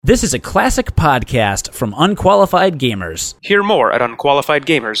This is a classic podcast from Unqualified Gamers. Hear more at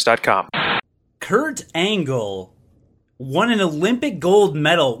unqualifiedgamers.com. Kurt Angle won an Olympic gold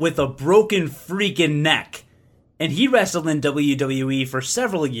medal with a broken freaking neck. And he wrestled in WWE for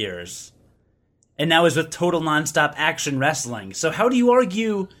several years. And now is with Total Nonstop Action Wrestling. So how do you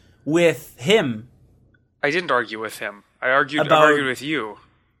argue with him? I didn't argue with him. I argued with you.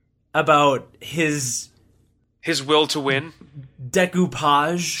 About his will to win?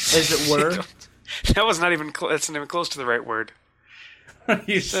 Decoupage, as it were. That's not even close to the right word. Are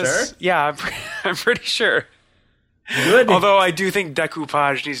you sure? Yeah, I'm pretty sure. Good. Although I do think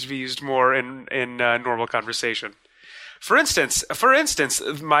decoupage needs to be used more in normal conversation. For instance,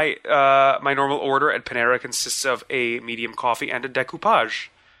 my normal order at Panera consists of a medium coffee and a decoupage.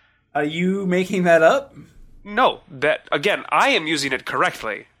 Are you making that up? No, I am using it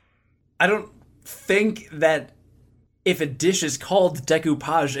correctly. I don't think that if a dish is called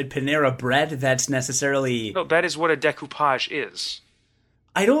decoupage at Panera Bread, that's necessarily... No, that is what a decoupage is.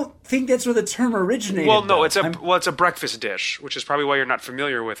 I don't think that's where the term originated. Well, no, it's a breakfast dish, which is probably why you're not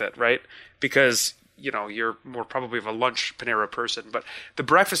familiar with it, right? Because, you're more probably of a lunch Panera person. But the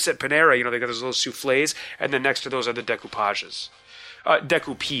breakfast at Panera, they got those little soufflés, and then next to those are the decoupages.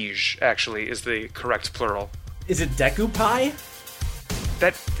 Decoupage, actually, is the correct plural. Is it decoupage?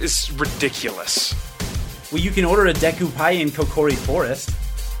 That is ridiculous. Well, you can order a decoupage in Kokori Forest.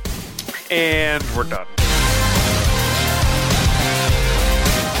 And we're done.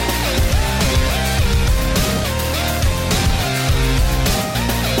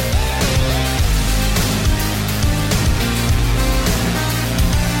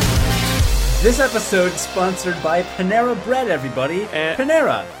 This episode is sponsored by Panera Bread, everybody.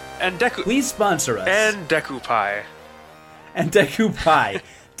 Panera. And please sponsor us. And Decoupage. And Decoupage.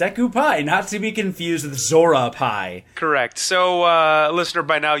 Decoupage, not to be confused with Zora Pie. Correct. So, listener,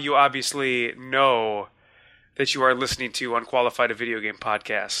 by now you obviously know that you are listening to Unqualified, a video game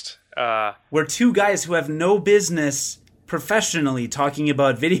podcast. We're two guys who have no business professionally talking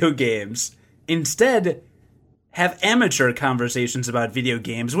about video games. Instead, have amateur conversations about video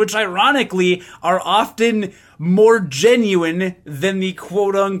games, which ironically are often more genuine than the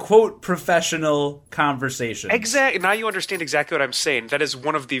quote-unquote professional conversation. Exactly. Now you understand exactly what I'm saying. That is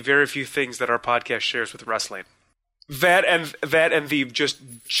one of the very few things that our podcast shares with wrestling. That and the just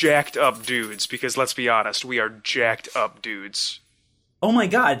jacked up dudes, because let's be honest, we are jacked up dudes. Oh my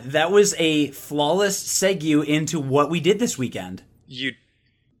god, that was a flawless segue into what we did this weekend. You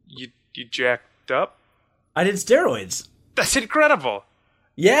jacked up? I did steroids. That's incredible.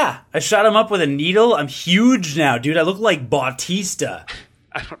 Yeah, I shot him up with a needle. I'm huge now, dude. I look like Bautista.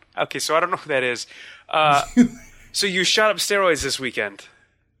 Okay, so I don't know who that is. So you shot up steroids this weekend?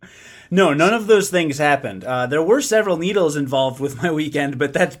 No, none of those things happened. There were several needles involved with my weekend,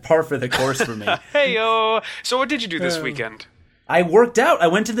 but that's par for the course for me. Hey-yo! So what did you do this weekend? I worked out. I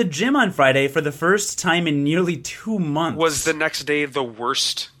went to the gym on Friday for the first time in nearly 2 months. Was the next day the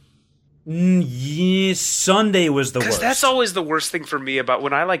worst? Yeah, Sunday was the worst. Because that's always the worst thing for me about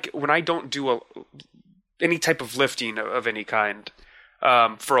when I don't do any type of lifting of any kind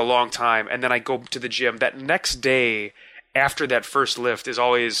for a long time, and then I go to the gym. That next day after that first lift is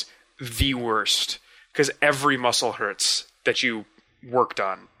always the worst because every muscle hurts that you worked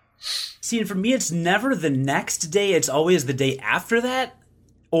on. See, and for me, it's never the next day. It's always the day after that,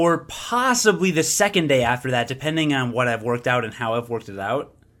 or possibly the second day after that, depending on what I've worked out and how I've worked it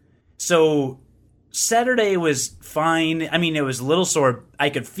out. So Saturday was fine. I mean, it was a little sore.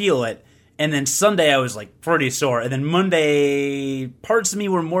 I could feel it. And then Sunday I was like pretty sore. And then Monday, parts of me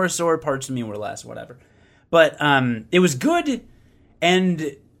were more sore, parts of me were less, whatever. But it was good.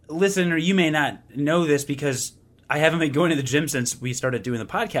 And listener, you may not know this because I haven't been going to the gym since we started doing the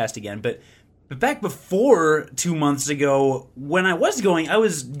podcast again. But back before 2 months ago, when I was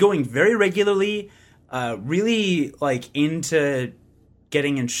going very regularly, really like into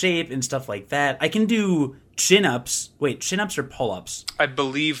getting in shape and stuff like that. I can do chin-ups. Wait, chin-ups or pull-ups? I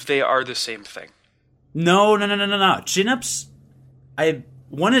believe they are the same thing. No. Chin-ups,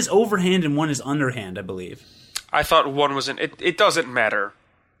 one is overhand and one is underhand, I believe. I thought one was it doesn't matter.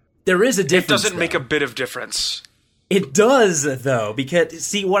 There is a difference. It doesn't make a bit of difference. It does, though, because,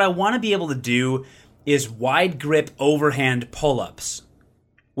 see, what I want to be able to do is wide grip overhand pull-ups,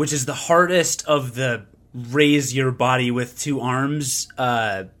 which is the hardest of the raise your body with two arms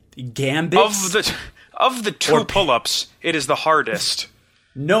gambits. Of the two pull-ups, it is the hardest.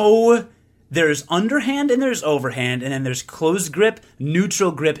 No, there's underhand and there's overhand, and then there's closed grip,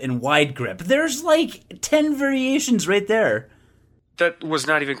 neutral grip, and wide grip. There's like 10 variations right there. That was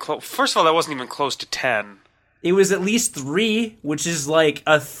not even close. First of all, that wasn't even close to 10. It was at least 3, which is like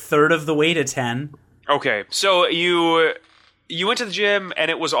a third of the way to 10. Okay, so you went to the gym and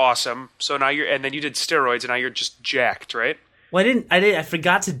it was awesome. So now and then you did steroids and now you're just jacked, right? Well, I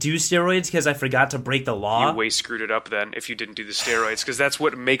forgot to do steroids because I forgot to break the law. You way screwed it up then if you didn't do the steroids, because that's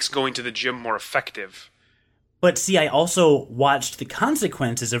what makes going to the gym more effective. But see, I also watched the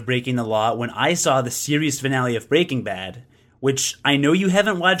consequences of breaking the law when I saw the series finale of Breaking Bad, which I know you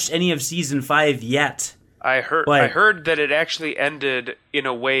haven't watched any of season 5 yet. I heard that it actually ended in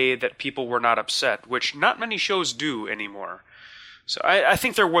a way that people were not upset, which not many shows do anymore. So I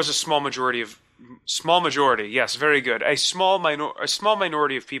think there was a small majority, yes, very good. A small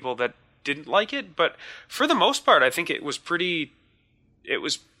minority of people that didn't like it, but for the most part, I think it was pretty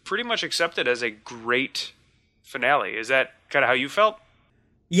much accepted as a great finale. Is that kind of how you felt?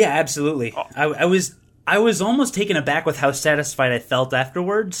 Yeah, absolutely. Oh. I was almost taken aback with how satisfied I felt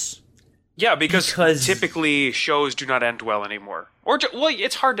afterwards. Yeah, because typically shows do not end well anymore. Well,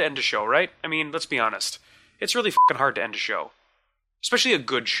 it's hard to end a show, right? I mean, let's be honest. It's really fucking hard to end a show. Especially a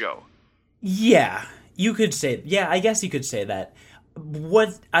good show. Yeah, I guess you could say that.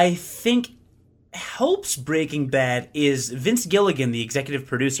 What I think helps Breaking Bad is Vince Gilligan, the executive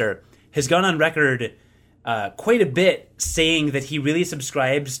producer, has gone on record quite a bit saying that he really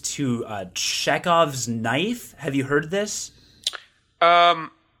subscribes to Chekhov's knife. Have you heard this?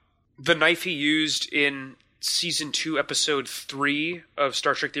 The knife he used in season 2, episode 3 of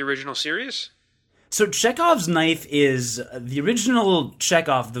Star Trek: The Original Series? So Chekhov's knife is the original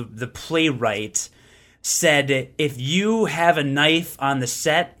Chekhov, the playwright, said if you have a knife on the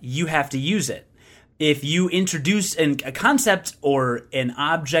set, you have to use it. If you introduce a concept or an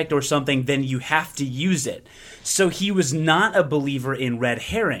object or something, then you have to use it. So he was not a believer in red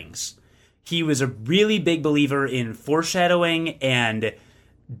herrings. He was a really big believer in foreshadowing and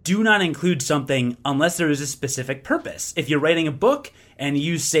do not include something unless there is a specific purpose. If you're writing a book and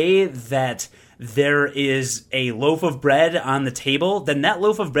you say that there is a loaf of bread on the table, then that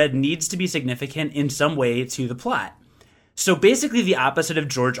loaf of bread needs to be significant in some way to the plot. So basically the opposite of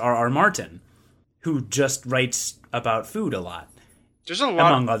George R.R. Martin, who just writes about food a lot. There's a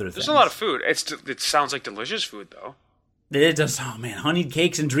lot, among other things. There's a lot of food. It sounds like delicious food, though. It does. Oh man, honeyed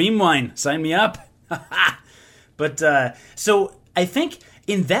cakes and dream wine. Sign me up. But so I think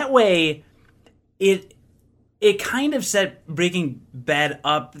in that way, it kind of set Breaking Bad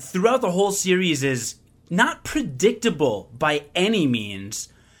up throughout the whole series is not predictable by any means,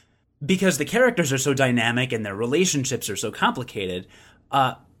 because the characters are so dynamic and their relationships are so complicated.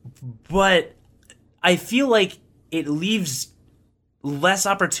 But I feel like it leaves less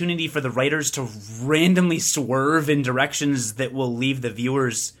opportunity for the writers to randomly swerve in directions that will leave the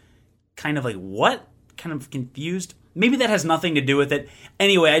viewers kind of like, what? Kind of confused. Maybe that has nothing to do with it.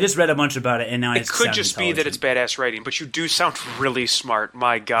 Anyway, I just read a bunch about it, and now it could just be that it's badass writing, but you do sound really smart.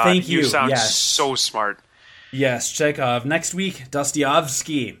 My God, thank you. You sound so smart. Yes, Chekhov. Next week,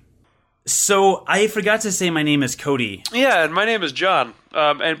 Dostoevsky. So I forgot to say my name is Cody. Yeah, and my name is John.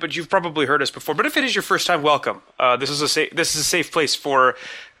 But you've probably heard us before. But if it is your first time, welcome. This is a safe place for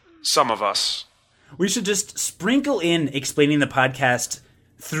some of us. We should just sprinkle in explaining the podcast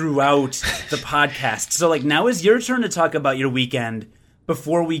throughout the podcast. So like now is your turn to talk about your weekend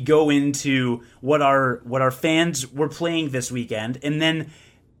before we go into what our fans were playing this weekend, and then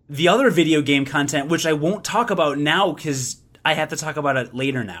the other video game content, which I won't talk about now because I have to talk about it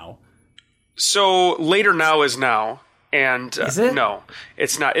later now. So later now is now, and is it? No,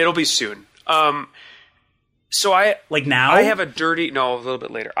 it's not. It'll be soon. So like now I have a little bit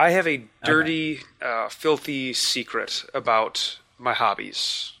later. I have a dirty, filthy secret about my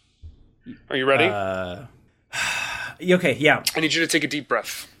hobbies. Are you ready? Okay, yeah. I need you to take a deep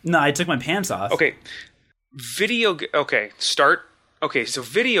breath. No, I took my pants off. Okay. Start. Okay, so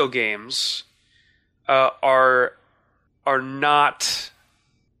video games are not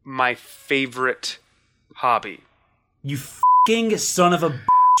my favorite hobby. You fucking son of a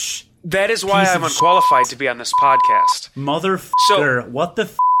bitch. That is why I'm unqualified to be on this podcast. Motherfucker, what the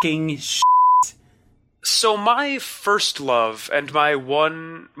fucking shit? So my first love and my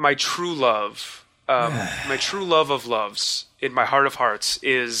true love, my true love of loves in my heart of hearts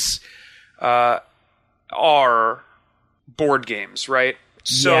are board games, right?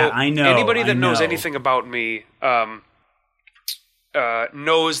 So yeah, I know. Anybody that knows anything about me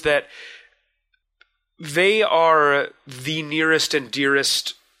knows that they are the nearest and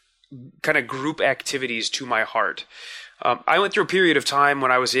dearest kind of group activities to my heart. I went through a period of time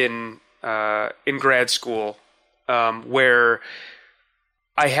when I was in grad school where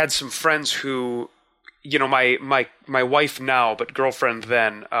I had some friends who my wife now, but girlfriend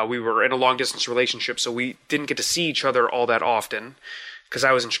then, we were in a long distance relationship, so we didn't get to see each other all that often because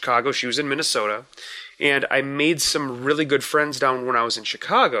I was in Chicago, she was in Minnesota, and I made some really good friends down when I was in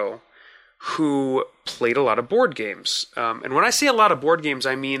Chicago who played a lot of board games. And when I say a lot of board games,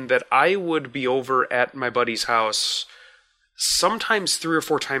 I mean that I would be over at my buddy's house sometimes 3 or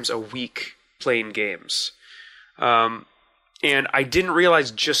 4 times a week playing games. And I didn't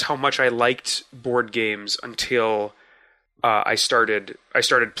realize just how much I liked board games until I started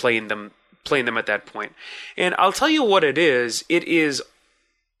playing them at that point. And I'll tell you what it is. It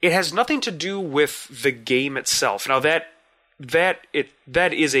has nothing to do with the game itself. Now that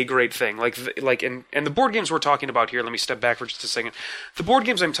is a great thing. And the board games we're talking about here, let me step back for just a second. The board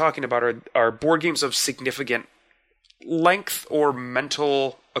games I'm talking about are board games of significant length or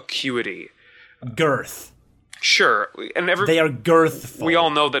mental acuity. Girth. Sure, and they are girthful. We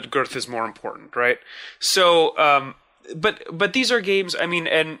all know that girth is more important, right? So, but these are games. I mean,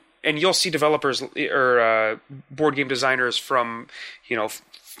 and you'll see developers or board game designers from,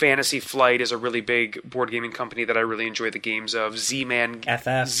 Fantasy Flight is a really big board gaming company that I really enjoy the games of. Z-Man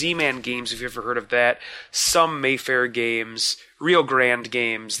Games, if you've ever heard of that. Some Mayfair Games, Rio Grande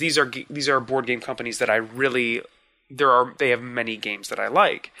Games. These are board game companies that I really they have many games that I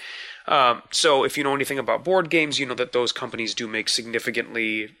like. So if you know anything about board games, you know that those companies do make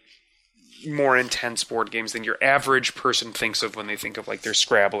significantly more intense board games than your average person thinks of when they think of like their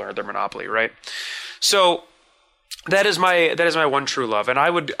Scrabble or their Monopoly, right? So that is my one true love, and I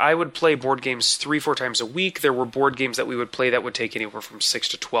would play board games 3-4 times a week. There were board games that we would play that would take anywhere from 6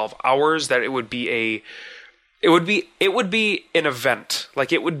 to 12 hours. That it would be an event.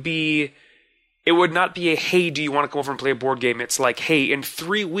 Like it would not be a, hey, do you want to come over and play a board game? It's like, hey, in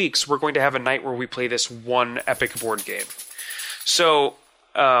 3 weeks, we're going to have a night where we play this one epic board game. So,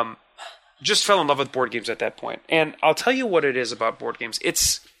 just fell in love with board games at that point. And I'll tell you what it is about board games.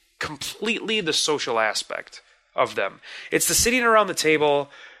 It's completely the social aspect of them. It's the sitting around the table,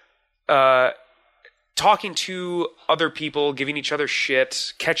 talking to other people, giving each other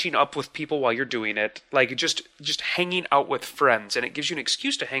shit, catching up with people while you're doing it, like just hanging out with friends, and it gives you an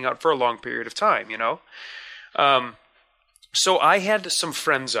excuse to hang out for a long period of time, So I had some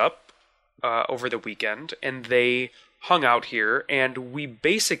friends up over the weekend, and they hung out here, and we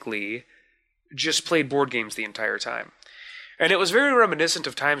basically just played board games the entire time. And it was very reminiscent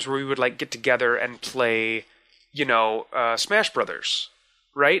of times where we would like get together and play, Smash Brothers,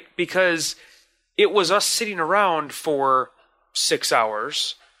 right? Because it was us sitting around for 6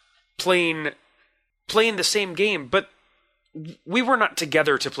 hours playing the same game, but we were not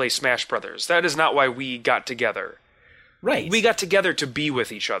together to play Smash Brothers. That is not why we got together. Right. We got together to be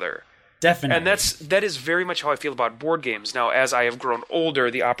with each other. Definitely. And that is very much how I feel about board games. Now, as I have grown older,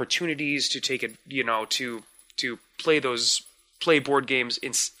 the opportunities to take it, to play board games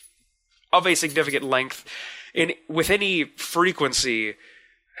of a significant length with any frequency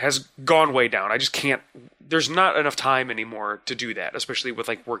has gone way down. I just can't. There's not enough time anymore to do that, especially with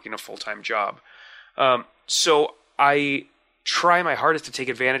like working a full-time job. So I try my hardest to take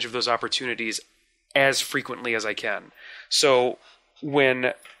advantage of those opportunities as frequently as I can. So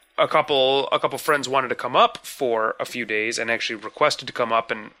when a couple friends wanted to come up for a few days and actually requested to come up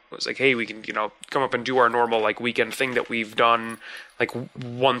and was like, hey, we can, come up and do our normal like weekend thing that we've done like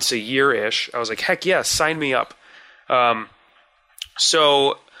once a year-ish. I was like, heck yes, sign me up.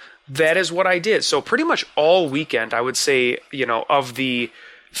 So that is what I did. So pretty much all weekend, I would say, of the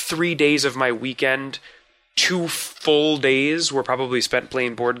 3 days of my weekend, 2 full days were probably spent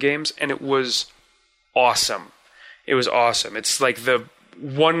playing board games, and it was awesome. It was awesome. It's like the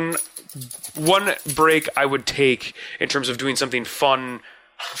one break I would take in terms of doing something fun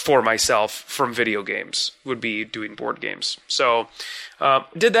for myself from video games would be doing board games. So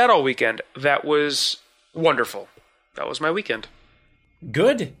did that all weekend. That was wonderful. That was my weekend.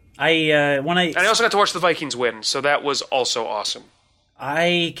 Good. And I also got to watch the Vikings win, so that was also awesome.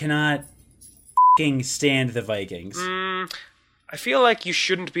 I cannot f***ing stand the Vikings. I feel like you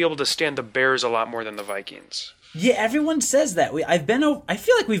shouldn't be able to stand the Bears a lot more than the Vikings. Yeah, everyone says that. I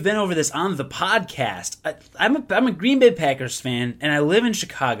feel like we've been over this on the podcast. I'm a Green Bay Packers fan, and I live in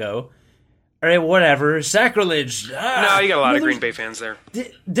Chicago. Or whatever, sacrilege. No, you got a lot of Green Bay fans there.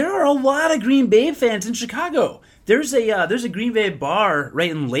 There are a lot of Green Bay fans in Chicago. There's a Green Bay bar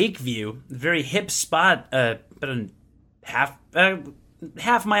right in Lakeview, a very hip spot, about a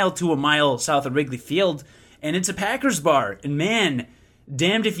half mile to a mile south of Wrigley Field, and it's a Packers bar. And man,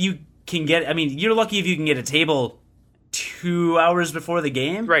 damned if you can get. I mean, you're lucky if you can get a table 2 hours before the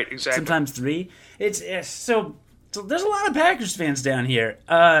game. Right, exactly. Sometimes 3. It's so there's a lot of Packers fans down here.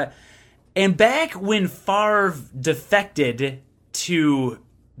 And back when Favre defected to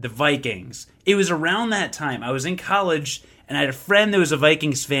the Vikings, it was around that time. I was in college, and I had a friend that was a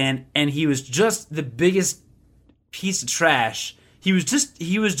Vikings fan, and he was just the biggest piece of trash. He was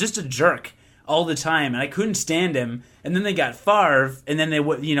just a jerk all the time, and I couldn't stand him. And then they got Favre, and then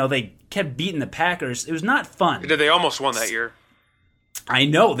they kept beating the Packers. It was not fun. They almost won that year. I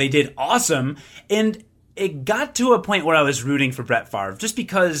know, they did awesome, and it got to a point where I was rooting for Brett Favre, just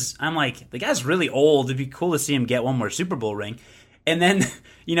because I'm like, the guy's really old. It'd be cool to see him get one more Super Bowl ring. And then,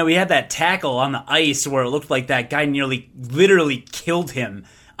 we had that tackle on the ice where it looked like that guy literally killed him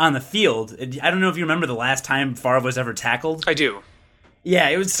on the field. I don't know if you remember the last time Favre was ever tackled. I do. Yeah,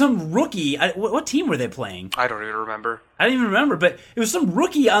 it was some rookie. What team were they playing? I don't even remember. I don't even remember, but it was some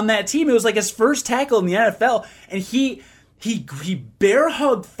rookie on that team. It was like his first tackle in the NFL, and he bear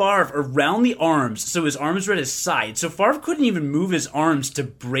hugged Favre around the arms, so his arms were at his side. So Favre couldn't even move his arms to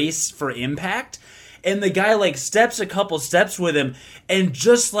brace for impact. And the guy steps a couple steps with him and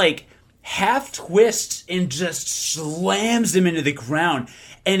just half twists and just slams him into the ground.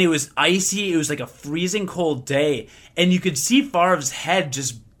 And it was icy. It was like a freezing cold day. And you could see Favre's head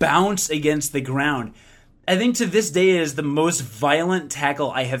just bounce against the ground. I think to this day it is the most violent tackle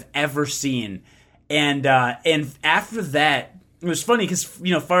I have ever seen. And after that, it was funny because,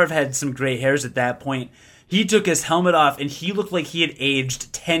 Favre had some gray hairs at that point. He took his helmet off and he looked like he had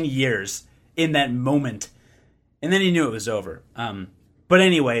aged 10 years in that moment. And then he knew it was over. But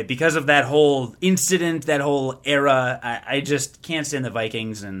anyway, because of that whole incident, that whole era, I just can't stand the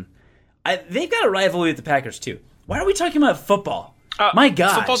Vikings. And they've got a rivalry with the Packers, too. Why are we talking about football? My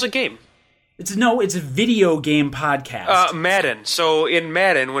God. Football's a game. It's a video game podcast. Madden. So in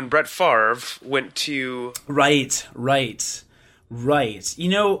Madden, when Brett Favre went to... Right.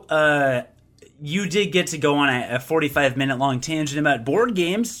 You did get to go on a 45-minute long tangent about board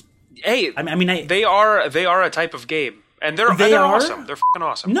games. Hey, they are a type of game, and they're awesome. They're fucking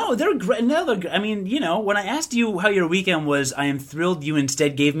awesome. No, they're great. No, when I asked you how your weekend was, I am thrilled you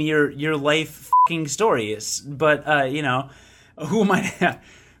instead gave me your life fucking stories. But who am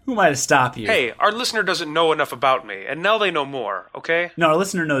I to stop you? Hey, our listener doesn't know enough about me, and now they know more. Okay? No, our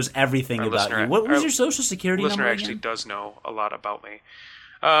listener knows everything about you. What was your social security number? Listener actually does know a lot about me.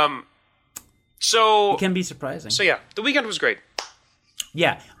 So it can be surprising. So yeah, the weekend was great.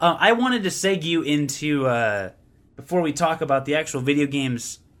 Yeah, I wanted to seg you into, before we talk about the actual video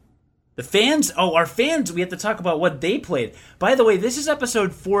games, the fans. Oh, our fans, we have to talk about what they played. By the way, this is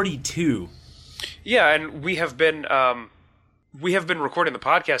episode 42. Yeah, and we have been recording the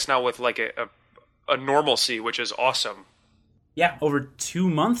podcast now with a normalcy, which is awesome. Yeah, over 2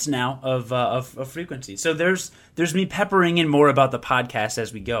 months now of frequency. So there's me peppering in more about the podcast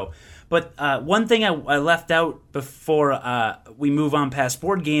as we go. But one thing I left out before we move on past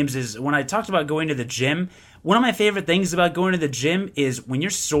board games is when I talked about going to the gym, one of my favorite things about going to the gym is when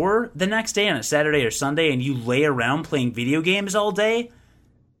you're sore the next day on a Saturday or Sunday and you lay around playing video games all day,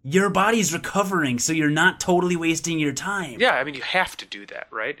 your body's recovering, so you're not totally wasting your time. Yeah, you have to do that,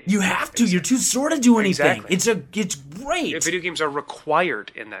 right? You have to. You're too sore to do anything. Exactly. It's great. Video games are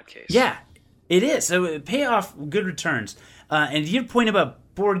required in that case. Yeah, it is. So pay off good returns. And your point about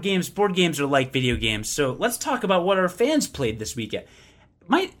board games are like video games. So let's talk about what our fans played this weekend.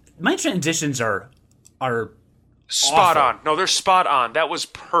 My transitions are spot awful. on. No, they're spot on. That was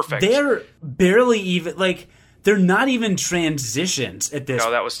perfect. They're barely even they're not even transitions at this.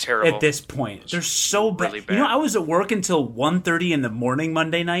 No, that was terrible. At this point, they're so bad. Really bad. I was at work until 1:30 in the morning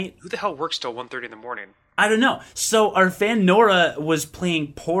Monday night. Who the hell works till 1:30 in the morning? I don't know. So our fan Nora was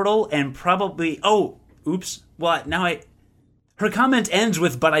playing Portal and probably. Oh, oops. Well, now her comment ends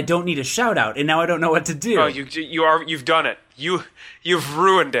with, "But I don't need a shout out," and now I don't know what to do. Oh, you've done it. You've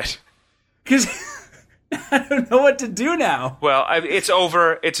ruined it. Because I don't know what to do now. Well, it's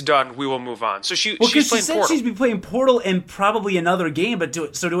over. It's done. We will move on. So she's playing she said Portal. She's be playing Portal and probably another game. But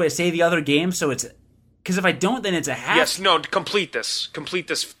do I say the other game? So it's because if I don't, then it's a half. Yes. No. Complete this. But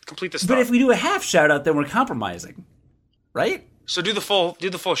thought. if we do a half shout out, then we're compromising, right? So do the full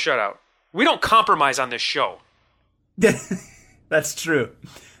shout out. We don't compromise on this show. That's true.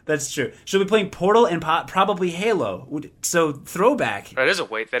 She'll be playing Portal and probably Halo. So throwback. That is a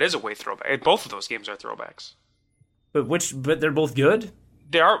way throwback. Both of those games are throwbacks. But they're both good?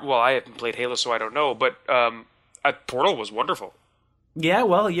 They are. Well, I haven't played Halo, so I don't know. But Portal was wonderful. Yeah,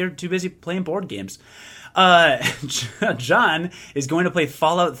 well, you're too busy playing board games. John is going to play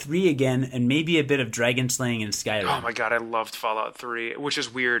Fallout 3 again and maybe a bit of Dragon Slaying in Skyrim. Oh my god, I loved Fallout 3, which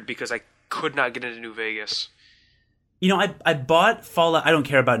is weird because I could not get into New Vegas. I bought Fallout. I don't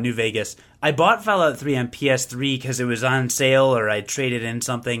care about New Vegas. I bought Fallout 3 on PS3 because it was on sale, or I traded in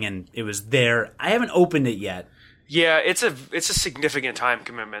something and it was there. I haven't opened it yet. Yeah, it's a significant time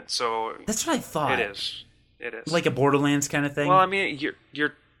commitment. So that's what I thought. It is. Like a Borderlands kind of thing. Well, I mean,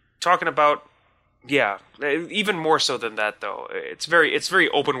 you're talking about, yeah, even more so than that though. It's very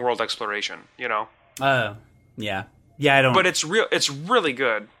open world exploration. Yeah. I don't. But it's really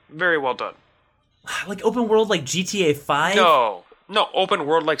good. Very well done. Like open world, like GTA 5? No, open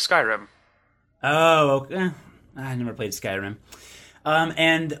world like Skyrim. Oh, okay. I never played Skyrim.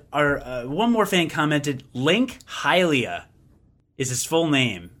 And our one more fan commented, Link Hylia is his full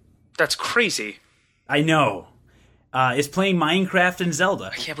name. That's crazy. I know. Is playing Minecraft and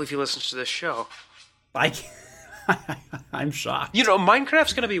Zelda. I can't believe he listens to this show. I'm shocked.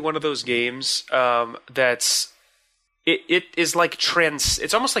 Minecraft's going to be one of those games that's... It is like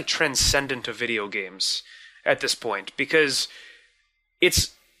it's almost like transcendent to video games at this point, because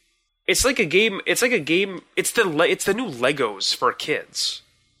it's like a game. It's like a game. It's the new Legos for kids.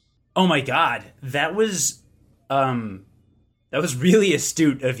 Oh my god, that was really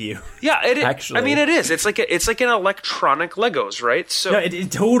astute of you. Yeah, actually. I mean, it is. It's like an electronic Legos, right? So no,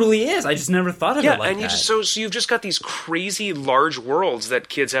 it totally is. I just never thought of it like that. Yeah, and so you've just got these crazy large worlds that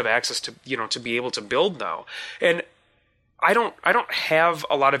kids have access to, to be able to build now. And I don't have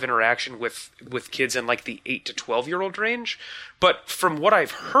a lot of interaction with kids in like the 8 to 12-year-old range, but from what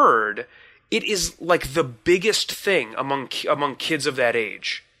I've heard, it is like the biggest thing among kids of that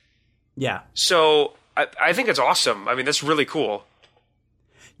age. Yeah. So I think it's awesome. I mean, that's really cool.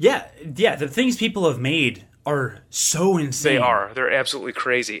 Yeah. The things people have made are so insane. They are. They're absolutely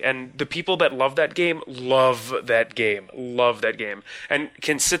crazy. And the people that love that game, and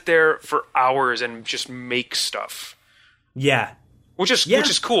can sit there for hours and just make stuff. Yeah. Which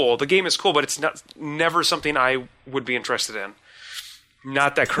is cool. The game is cool, but it's never something I would be interested in.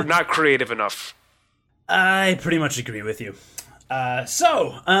 Not creative enough. I pretty much agree with you.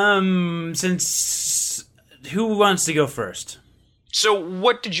 Since who wants to go first? So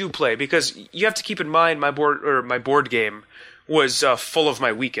what did you play? Because you have to keep in mind my board game was full of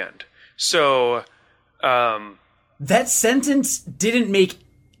my weekend. So that sentence didn't make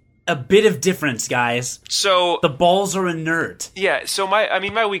a bit of difference, guys. So the balls are inert. Yeah. So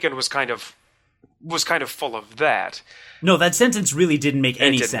my weekend was kind of full of that. No, that sentence really didn't make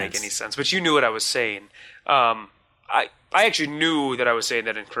any sense. It didn't make any sense. But you knew what I was saying. I actually knew that I was saying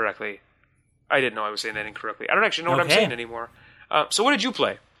that incorrectly. I didn't know I was saying that incorrectly. I don't actually know what I'm saying anymore. So what did you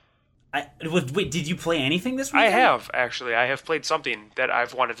play? Wait, did you play anything this weekend? I have, actually. I have played something that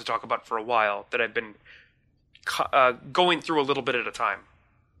I've wanted to talk about for a while, that I've been going through a little bit at a time.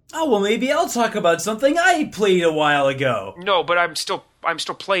 Oh, well, maybe I'll talk about something I played a while ago. No, but I'm still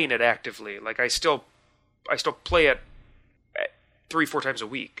playing it actively. Like I still play it 3-4 times a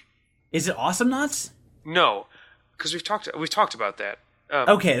week. Is it Awesomenauts? No, because we've talked about that.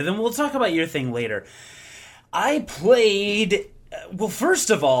 Okay, then we'll talk about your thing later. I played. Well, first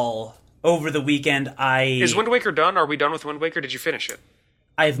of all, over the weekend, Is Wind Waker done? Are we done with Wind Waker? Did you finish it?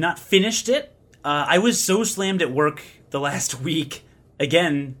 I have not finished it. I was so slammed at work the last week.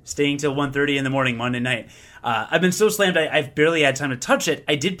 Again, staying till 1:30 in the morning Monday night. I've been so slammed I've barely had time to touch it.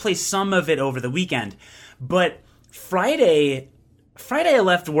 I did play some of it over the weekend. But Friday I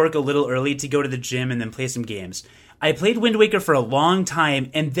left work a little early to go to the gym and then play some games. I played Wind Waker for a long time,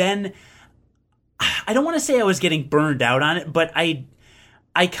 and then I don't want to say I was getting burned out on it, but I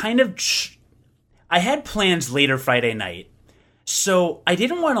had plans later Friday night. So I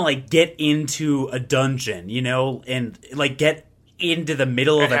didn't want to get into a dungeon, and get into the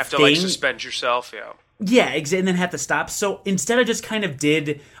middle of a thing. Have to suspend yourself, yeah. Yeah, and then have to stop. So instead I just kind of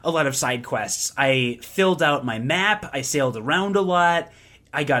did a lot of side quests. I filled out my map, I sailed around a lot,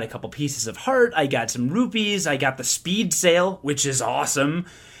 I got a couple pieces of heart, I got some rupees, I got the speed sail, which is awesome.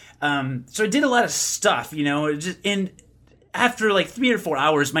 So I did a lot of stuff, and after 3 or 4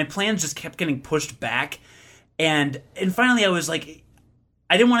 hours, my plans just kept getting pushed back. And finally I was like,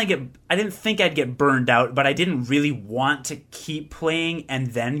 I didn't think I'd get burned out, but I didn't really want to keep playing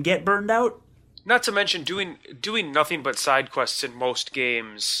and then get burned out. Not to mention doing nothing but side quests in most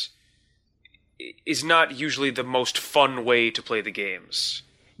games is not usually the most fun way to play the games.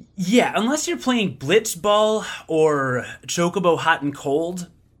 Yeah, unless you're playing Blitzball or Chocobo Hot and Cold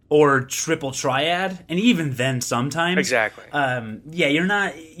or Triple Triad, and even then sometimes. Exactly.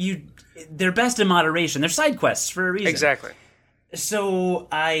 They're best in moderation. They're side quests for a reason. Exactly. So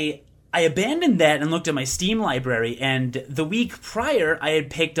I abandoned that and looked at my Steam library, and the week prior I had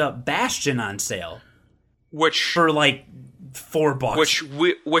picked up Bastion on sale. Which for $4.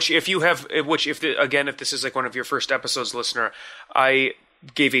 If this is like one of your first episodes, listener, I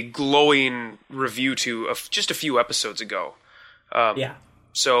gave a glowing review to just a few episodes ago. Yeah.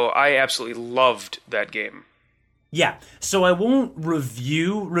 So I absolutely loved that game. Yeah. So I won't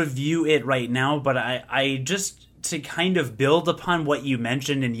review it right now, but I just to kind of build upon what you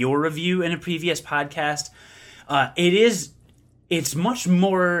mentioned in your review in a previous podcast, it's much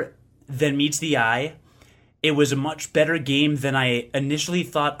more than meets the eye. It was a much better game than I initially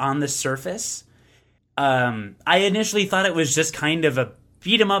thought on the surface. I initially thought it was just kind of a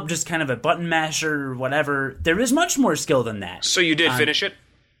beat 'em up, just kind of a button masher or whatever. There is much more skill than that. So you did finish it?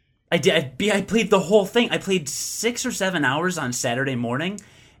 I did. I played the whole thing. I played 6 or 7 hours on Saturday morning,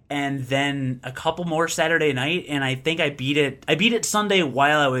 and then a couple more Saturday night, and I think I beat it. I beat it Sunday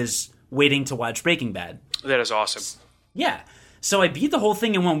while I was waiting to watch Breaking Bad. That is awesome. Yeah. So I beat the whole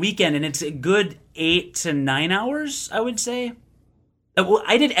thing in one weekend, and it's a good 8 to 9 hours, I would say. Well,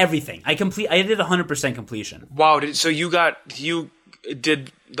 I did everything. I did 100% completion. Wow! So you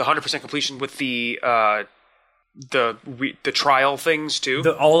did the 100% completion with the trial things too?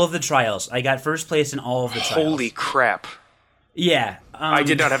 All of the trials. I got first place in all of the trials. Holy crap! Yeah, I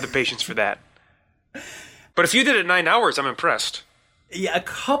did not have the patience for that. But if you did it in 9 hours, I'm impressed. Yeah, a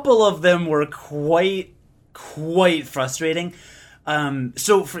couple of them were quite frustrating.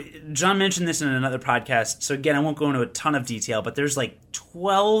 So John mentioned this in another podcast. So again, I won't go into a ton of detail, but there's like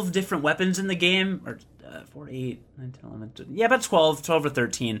 12 different weapons in the game, or 4, 8, 9, 10, 11, 12, yeah, about 12 or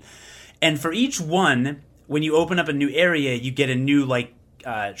 13. And for each one, when you open up a new area, you get a new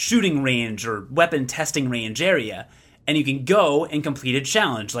shooting range or weapon testing range area. And you can go and complete a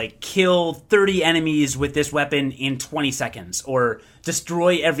challenge, like kill 30 enemies with this weapon in 20 seconds, or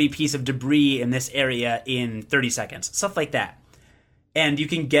destroy every piece of debris in this area in 30 seconds, stuff like that. And you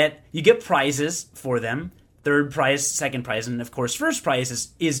get prizes for them, third prize, second prize, and of course first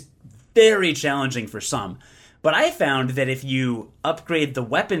prize is very challenging for some. But I found that if you upgrade the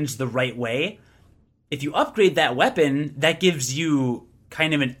weapons the right way, if you upgrade that weapon, that gives you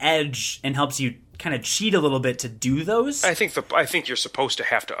kind of an edge and helps you kind of cheat a little bit to do those. I think you're supposed to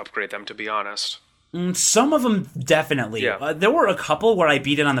have to upgrade them, to be honest. Some of them definitely. Yeah. There were a couple where I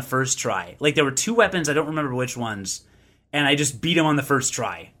beat it on the first try. Like there were 2 weapons, I don't remember which ones, and I just beat them on the first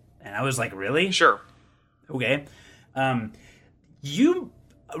try. And I was like, really? Sure. Okay. You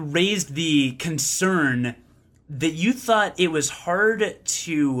raised the concern that you thought it was hard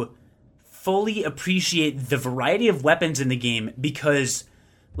to fully appreciate the variety of weapons in the game because,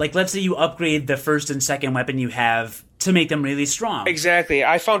 like, let's say you upgrade the first and second weapon you have to make them really strong. Exactly.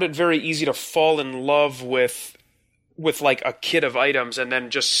 I found it very easy to fall in love with like a kit of items and then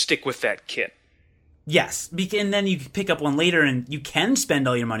just stick with that kit. Yes, and then you pick up one later and you can spend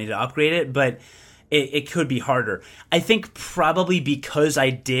all your money to upgrade it, but it could be harder. I think probably because I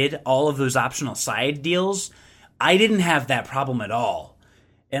did all of those optional side deals, I didn't have that problem at all.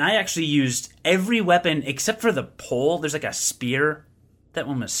 And I actually used every weapon except for the pole. There's like a spear. That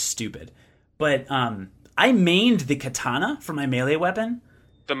one was stupid. But I mained the katana for my melee weapon.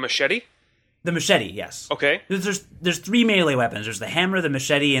 The machete? The machete, yes. Okay. There's 3 melee weapons. There's the hammer, the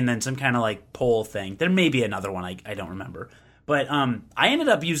machete, and then some kind of like pole thing. There may be another one. I don't remember. But I ended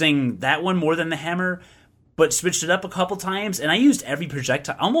up using that one more than the hammer, but switched it up a couple times, and I used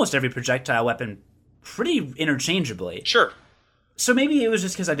almost every projectile weapon pretty interchangeably. Sure. So maybe it was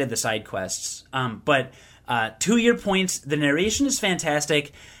just because I did the side quests. But to your points, the narration is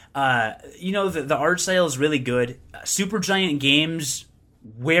fantastic. The art style is really good. Supergiant Games,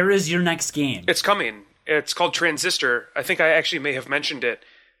 where is your next game? It's coming. It's called Transistor. I think I actually may have mentioned it.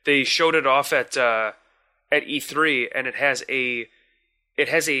 They showed it off at E3, and it has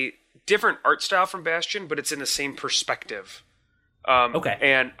a different art style from Bastion, but it's in the same perspective. Okay.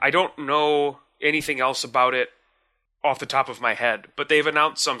 And I don't know anything else about it off the top of my head, but they've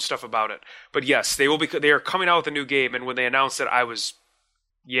announced some stuff about it. But yes, they are coming out with a new game, and when they announced it, when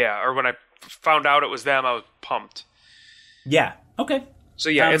I found out it was them, I was pumped. Yeah. Okay. So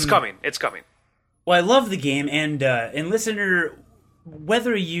yeah, it's coming. It's coming. Well, I love the game, and listener,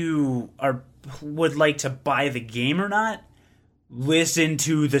 whether you would like to buy the game or not, listen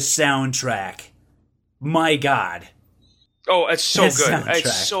to the soundtrack. My God. Oh, it's so good.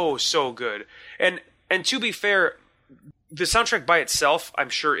 Soundtrack. It's so good. And to be fair, the soundtrack by itself, I'm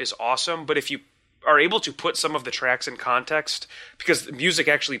sure, is awesome, but if you are able to put some of the tracks in context, because the music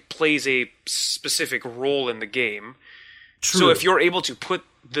actually plays a specific role in the game. True. So if you're able to put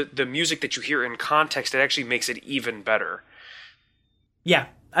the music that you hear in context, it actually makes it even better. Yeah,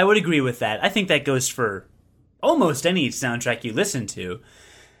 I would agree with that. I think that goes for almost any soundtrack you listen to.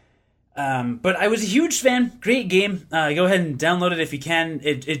 But I was a huge fan. Great game. Go ahead and download it if you can.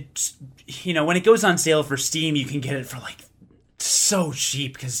 It's when it goes on sale for Steam, you can get it for like so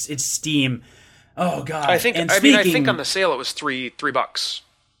cheap because it's Steam. Oh god! I think on the sale it was $3.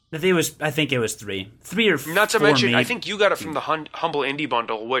 I think it was three or not to four, mention. maybe. I think you got it from the Humble Indie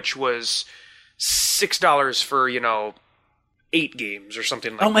Bundle, which was $6 for 8 games or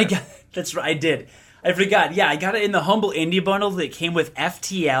something like that. Oh my god, that's right. I did. I forgot. Yeah, I got it in the Humble Indie Bundle that came with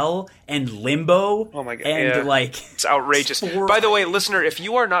FTL and Limbo. Oh my god! And it's outrageous. By the way, listener, if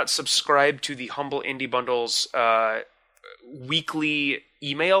you are not subscribed to the Humble Indie Bundle's weekly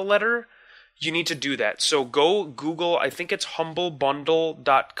email letter, you need to do that. So go Google. I think it's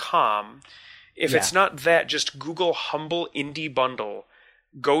humblebundle.com. If it's not that, just Google Humble Indie Bundle.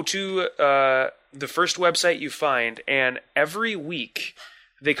 Go to the first website you find, and every week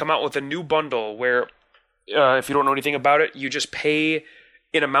they come out with a new bundle where, if you don't know anything about it, you just pay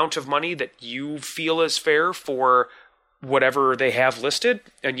an amount of money that you feel is fair for whatever they have listed,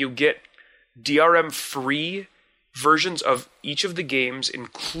 and you get DRM-free versions of each of the games,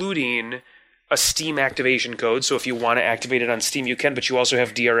 including a Steam activation code. So if you want to activate it on Steam, you can, but you also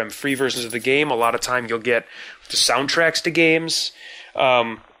have DRM-free versions of the game. A lot of time you'll get the soundtracks to games.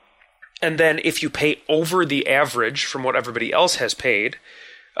 And then if you pay over the average from what everybody else has paid,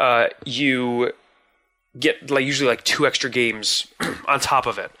 you get usually 2 extra games on top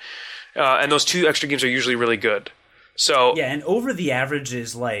of it. And those 2 extra games are usually really good. So yeah, and over the average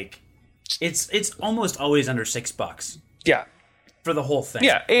is it's almost always under $6. Yeah. For the whole thing.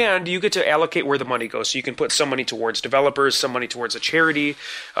 Yeah, and you get to allocate where the money goes. So you can put some money towards developers, some money towards a charity,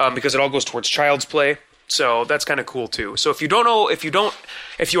 because it all goes towards Child's Play. So that's kind of cool too. So if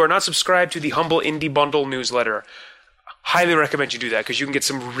you are not subscribed to the Humble Indie Bundle newsletter, highly recommend you do that because you can get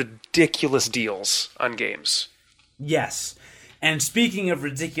some ridiculous deals on games. Yes. And speaking of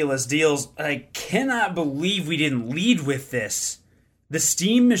ridiculous deals, I cannot believe we didn't lead with this. The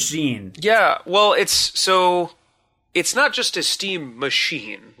Steam Machine. Yeah, well, it's not just a Steam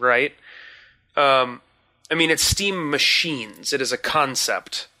machine, right? It's Steam Machines. It is a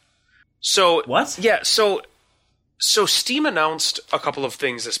concept. So what? Yeah, so Steam announced a couple of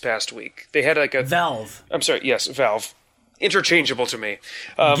things this past week. They had Valve. I'm sorry, yes, Valve. Interchangeable to me.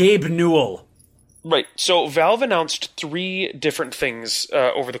 Gabe Newell. Right. So Valve announced 3 different things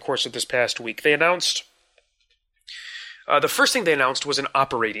over the course of this past week. They announced the first thing they announced was an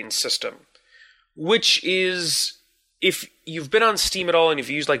operating system, which is, if you've been on Steam at all and you've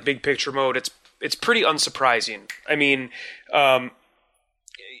used big picture mode, it's pretty unsurprising. I mean, an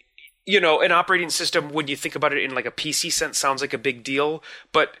operating system, when you think about it in a PC sense, sounds like a big deal,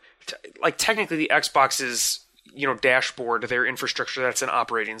 but technically the Xbox's dashboard, their infrastructure, that's an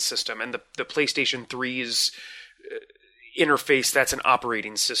operating system, and the PlayStation 3's interface, that's an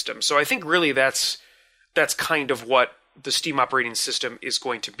operating system. So I think really that's kind of what the Steam operating system is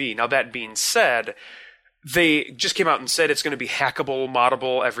going to be. Now that being said, they just came out and said it's going to be hackable,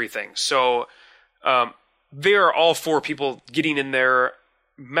 moddable, everything. So they are all for people getting in there,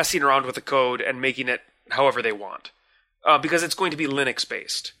 messing around with the code, and making it however they want, because it's going to be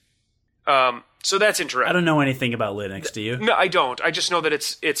Linux-based. So that's interesting. I don't know anything about Linux, do you? No, I don't. I just know that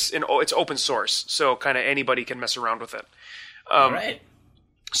it's open source, so kind of anybody can mess around with it. All right.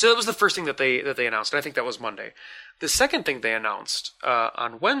 So that was the first thing that they announced, and I think that was Monday. The second thing they announced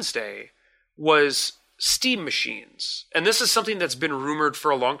on Wednesday was Steam Machines, and this is something that's been rumored for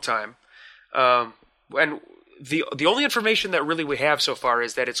a long time. And the only information that really we have so far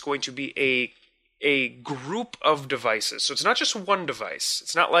is that it's going to be a group of devices. So it's not just one device.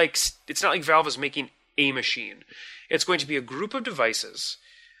 It's not like Valve is making a machine. It's going to be a group of devices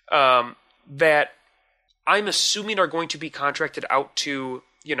that I'm assuming are going to be contracted out to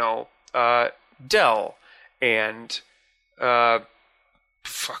Dell and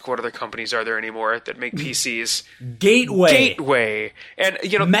what other companies are there anymore that make PCs? Gateway, and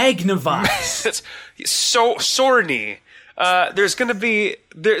Magnavox. It's so Sony. There's going to be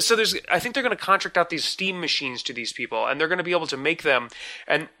I think they're going to contract out these Steam machines to these people, and they're going to be able to make them,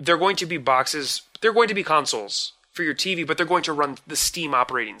 and they're going to be boxes. They're going to be consoles for your TV, but they're going to run the Steam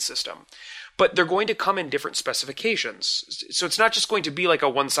operating system. But they're going to come in different specifications. So it's not just going to be like a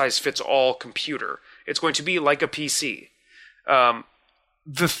one-size-fits-all computer. It's going to be like a PC.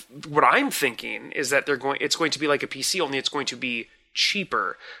 What I'm thinking is that it's going to be like a PC, only it's going to be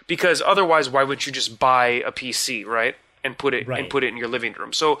cheaper. Because otherwise, why would you just buy a PC, right? And put it in your living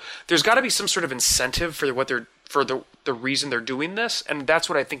room. So there's got to be some sort of incentive for the reason they're doing this, and that's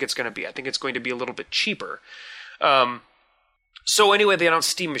what I think it's going to be. I think it's going to be a little bit cheaper. So anyway, they announced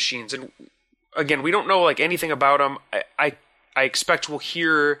Steam machines, and again, we don't know anything about them. I expect we'll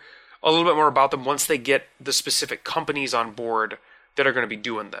hear a little bit more about them once they get the specific companies on board that are going to be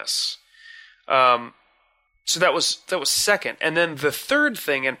doing this. So that was second. And then the third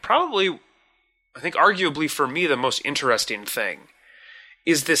thing, and probably, I think arguably for me the most interesting thing,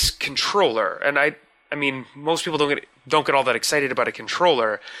 is this controller. And I mean, most people don't get all that excited about a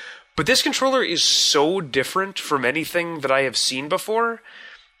controller, but this controller is so different from anything that I have seen before.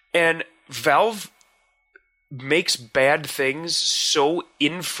 And Valve makes bad things so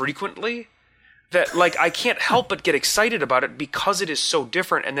infrequently that, like, I can't help but get excited about it because it is so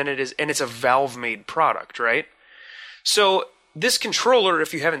different, and it's a Valve-made product, right? So this controller,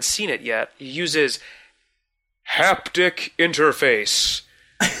 if you haven't seen it yet, uses haptic interface.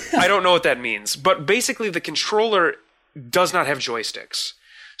 I don't know what that means, but basically the controller does not have joysticks.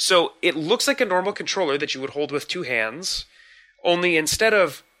 So it looks like a normal controller that you would hold with two hands, only instead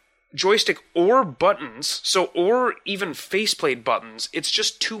of joystick or buttons, or even faceplate buttons, it's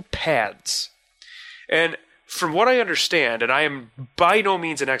just two pads. And from what I understand, and I am by no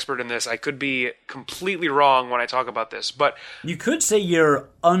means an expert in this, I could be completely wrong when I talk about this, but you could say you're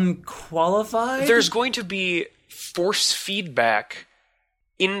unqualified. There's going to be force feedback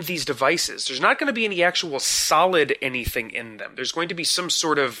in these devices. There's not going to be any actual solid anything in them. There's going to be some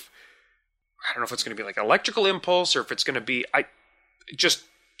sort of, I don't know if it's going to be like electrical impulse or if it's going to be just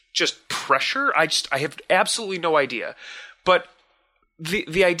pressure. I have absolutely no idea. But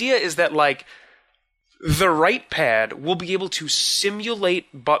the idea is that, like, the right pad will be able to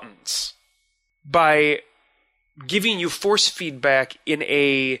simulate buttons by giving you force feedback in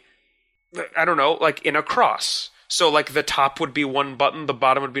a cross. So, like, the top would be one button, the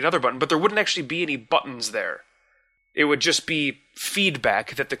bottom would be another button, but there wouldn't actually be any buttons there. It would just be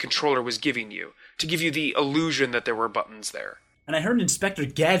feedback that the controller was giving you to give you the illusion that there were buttons there. And I heard Inspector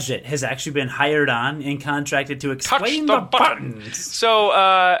Gadget has actually been hired on and contracted to explain the buttons.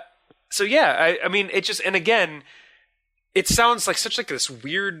 So yeah, I mean, it just, and again, it sounds like such like this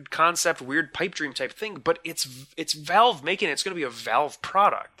weird concept, weird pipe dream type thing, but it's Valve making it. It's going to be a Valve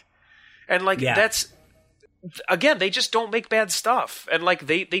product. And like, that's, again, they just don't make bad stuff. And like,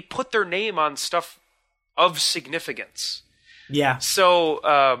 they put their name on stuff of significance. Yeah. So,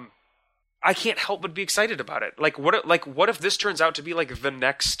 I can't help but be excited about it. Like, what if this turns out to be like the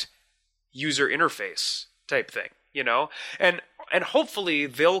next user interface type thing, you know? And hopefully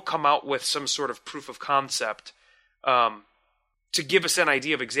they'll come out with some sort of proof of concept to give us an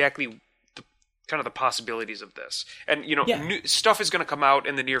idea of exactly the possibilities of this. And, you know, new stuff is going to come out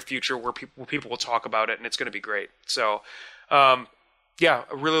in the near future where people will talk about it, and it's going to be great. So, yeah,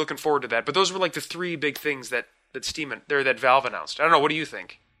 really looking forward to that. But those were like the three big things that Valve announced. I don't know. What do you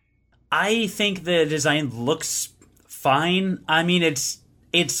think? I think the design looks fine. I mean, it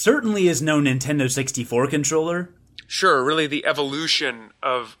certainly is no Nintendo 64 controller. Sure, really the evolution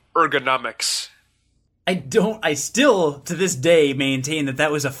of ergonomics. I still, to this day, maintain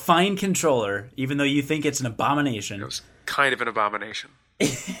that was a fine controller, even though you think it's an abomination. It was kind of an abomination.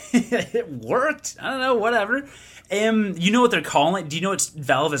 It worked. I don't know, whatever. You know what they're calling? Do you know what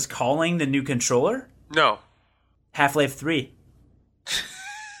Valve is calling the new controller? No. Half-Life 3.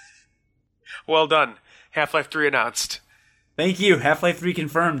 Well done. Half-Life 3 announced. Thank you. Half-Life 3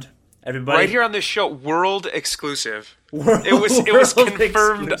 confirmed. Everybody. Right here on this show, world exclusive. It was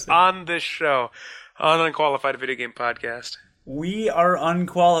confirmed exclusive on this show, on Unqualified Video Game Podcast. We are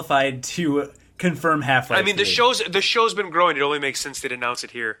unqualified to confirm Half-Life 3. I mean, the show's been growing. It only makes sense they'd announce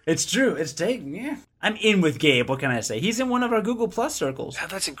it here. It's true. I'm in with Gabe. What can I say? He's in one of our Google Plus circles. Yeah,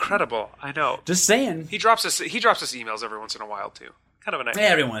 that's incredible. I know. Just saying. He drops us emails every once in a while too. Kind of a nice guy.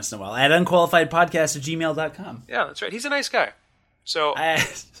 Every once in a while at unqualifiedpodcast@gmail.com. Yeah, that's right. He's a nice guy. So I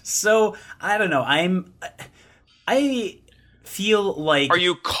don't know. I feel like. Are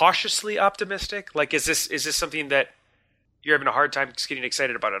you cautiously optimistic? Like, is this something that you're having a hard time just getting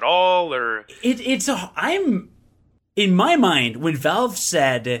excited about at all, or I'm in my mind when Valve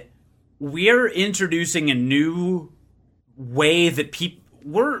said we're introducing a new way that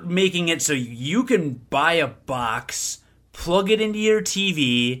we're making it so you can buy a box, plug it into your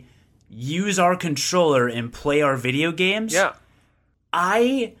TV, use our controller, and play our video games. Yeah.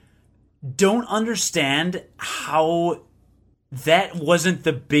 I don't understand how that wasn't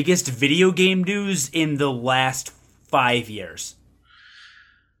the biggest video game news in the last 5 years.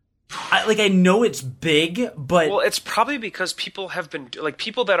 I know it's big, but well, it's probably because people have been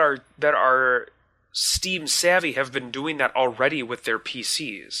people that are Steam savvy have been doing that already with their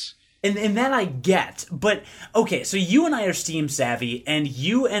PCs. And that I get, but okay, so you and I are Steam savvy, and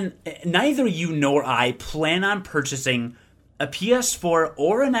neither you nor I plan on purchasing a PS4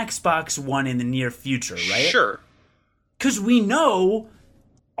 or an Xbox One in the near future, right? Sure. Because we know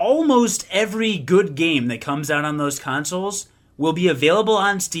almost every good game that comes out on those consoles will be available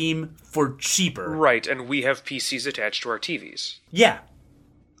on Steam for cheaper. Right, and we have PCs attached to our TVs. Yeah.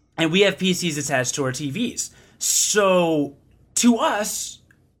 And we have PCs attached to our TVs. So, to us,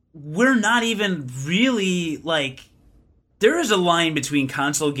 we're not even really, like... There is a line between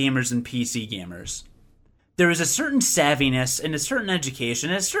console gamers and PC gamers. There is a certain savviness and a certain education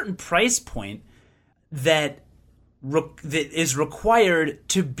and a certain price point that is required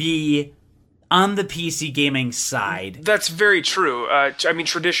to be on the PC gaming side. That's very true. I mean,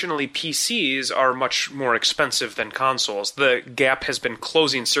 traditionally, PCs are much more expensive than consoles. The gap has been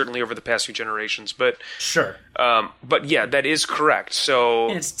closing, certainly, over the past few generations. But sure. But yeah, that is correct. So,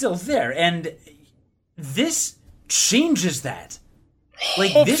 and it's still there. And this changes that.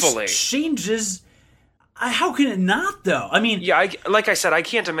 Like, hopefully. This changes... How can it not, though? I mean... Yeah, like I said, I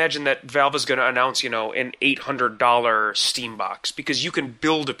can't imagine that Valve is going to announce, an $800 Steam box, because you can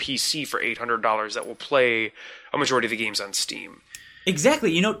build a PC for $800 that will play a majority of the games on Steam.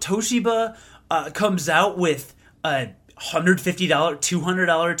 Exactly. Toshiba comes out with a $150, $200,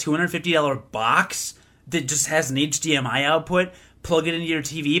 $250 box that just has an HDMI output, plug it into your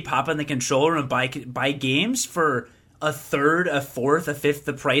TV, pop on the controller, and buy games for a third, a fourth, a fifth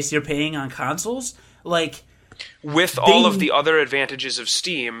the price you're paying on consoles. Like, with all of the other advantages of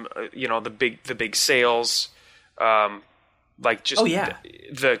Steam, the big sales, like just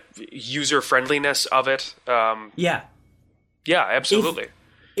the user friendliness of it. Yeah, absolutely.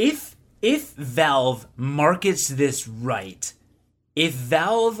 If Valve markets this right, if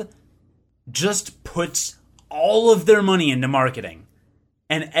Valve just puts all of their money into marketing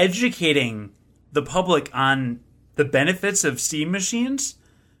and educating the public on the benefits of Steam machines,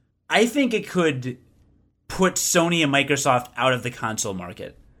 I think it could put Sony and Microsoft out of the console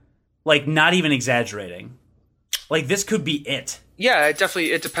market. Like, not even exaggerating. Like, this could be it. Yeah, it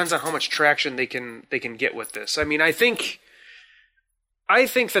depends on how much traction they can get with this. I mean, I think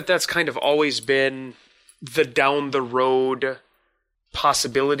that that's kind of always been the down the road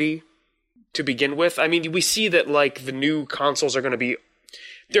possibility to begin with. I mean, we see that, like, the new consoles are going to be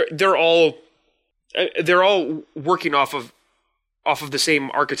they're all working off of the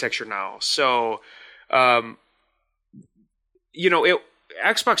same architecture now. So, Xbox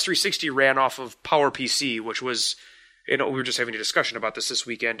 360 ran off of PowerPC, which was, we were just having a discussion about this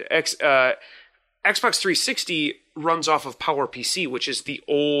weekend. Xbox 360 runs off of PowerPC, which is the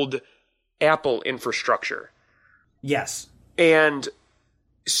old Apple infrastructure. Yes. And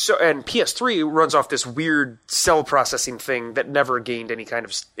PS3 runs off this weird cell processing thing that never gained any kind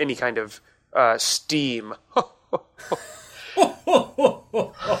of steam.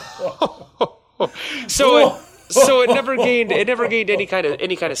 So it never gained any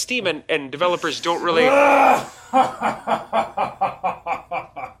kind of steam, and developers don't really.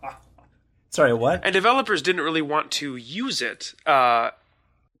 Sorry, what? And developers didn't really want to use it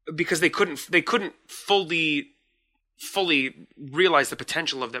because they couldn't fully realize the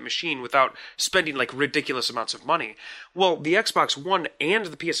potential of that machine without spending like ridiculous amounts of money. Well, the Xbox One and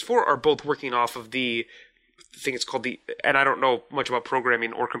the PS4 are both working off of the thing it's called and I don't know much about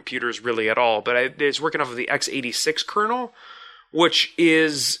programming or computers really at all, but it's working off of the x86 kernel, which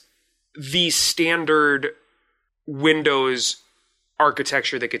is the standard Windows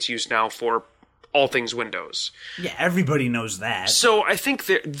architecture that gets used now for all things Windows. Yeah, everybody knows that. So I think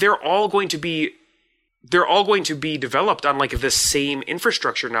they're all going to be developed on like the same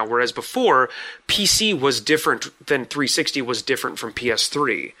infrastructure now, whereas before PC was different than 360 was different from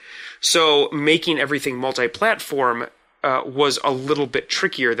PS3. So making everything multi-platform was a little bit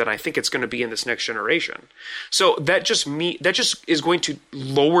trickier than I think it's going to be in this next generation. So that just is going to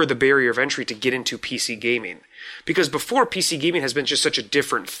lower the barrier of entry to get into PC gaming, because before PC gaming has been just such a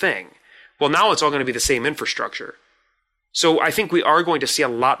different thing. Well, now it's all going to be the same infrastructure. So I think we are going to see a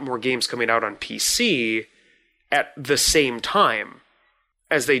lot more games coming out on PC at the same time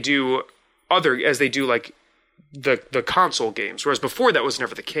as they do like the console games, whereas before that was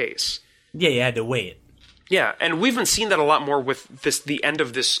never the case. Yeah, you had to wait. Yeah, and we've been seeing that a lot more with the end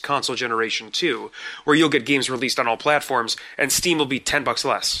of this console generation too, where you'll get games released on all platforms and Steam will be $10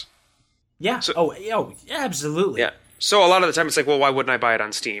 less. Yeah. So, absolutely. Yeah. So a lot of the time it's like, well, why wouldn't I buy it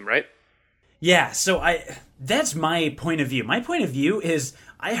on Steam, right? Yeah, so that's my point of view. My point of view is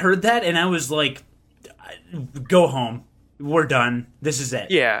I heard that and I was like, go home. We're done. This is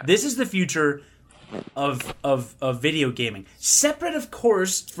it. Yeah. This is the future of video gaming. Separate, of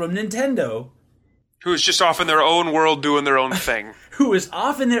course, from Nintendo. Who's just off in their own world doing their own thing. Who is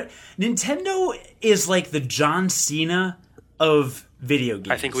off in their... Nintendo is like the John Cena of video games.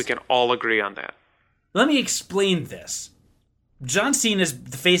 I think we can all agree on that. Let me explain this. John Cena is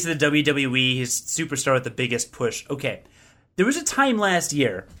the face of the WWE. He's superstar with the biggest push. Okay, there was a time last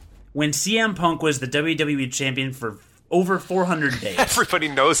year when CM Punk was the WWE champion for over 400 days. Everybody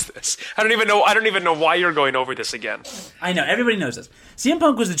knows this. I don't even know why you're going over this again. I know, everybody knows this. CM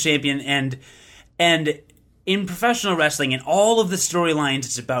Punk was the champion, and in professional wrestling and all of the storylines,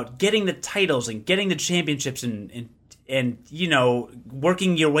 it's about getting the titles and getting the championships and you know,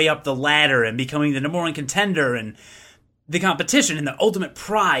 working your way up the ladder and becoming the number one contender, and the competition and the ultimate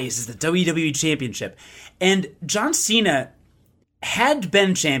prize is the WWE Championship. And John Cena had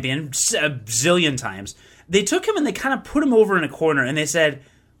been champion a zillion times. They took him and they kind of put him over in a corner, and they said,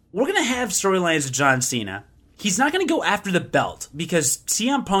 we're going to have storylines of John Cena. He's not going to go after the belt because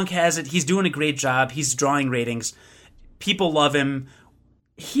CM Punk has it. He's doing a great job. He's drawing ratings. People love him.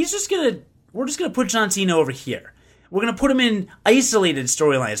 We're just going to put John Cena over here. We're going to put him in isolated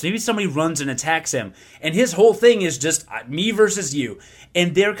storylines. Maybe somebody runs and attacks him, and his whole thing is just me versus you.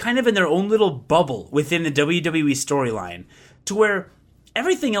 And they're kind of in their own little bubble within the WWE storyline, to where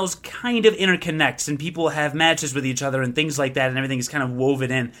everything else kind of interconnects, and people have matches with each other and things like that, and everything is kind of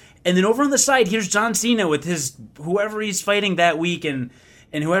woven in. And then over on the side, here's John Cena with his whoever he's fighting that week and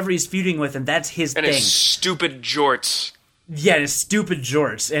whoever he's feuding with, and that's his thing. And his stupid jorts. Yeah, his stupid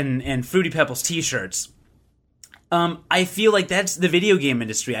jorts and Fruity Pebbles t-shirts. I feel like that's the video game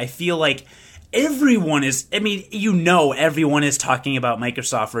industry. I feel like everyone is talking about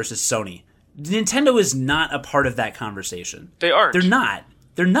Microsoft versus Sony. Nintendo is not a part of that conversation. They aren't. They're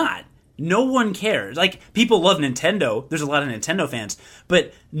not. No one cares. Like, people love Nintendo. There's a lot of Nintendo fans.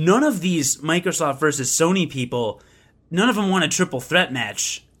 But none of these Microsoft versus Sony people, none of them want a triple threat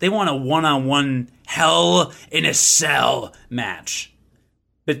match. They want a one-on-one Hell in a Cell match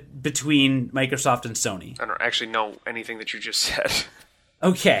between Microsoft and Sony. I don't actually know anything that you just said.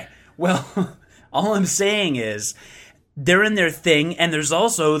 Okay. Well, all I'm saying is they're in their thing, and there's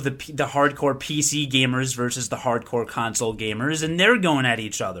also the hardcore PC gamers versus the hardcore console gamers, and they're going at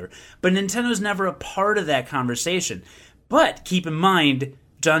each other. But Nintendo's never a part of that conversation. But keep in mind,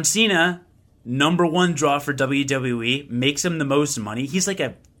 John Cena, number one draw for WWE, makes him the most money. He's like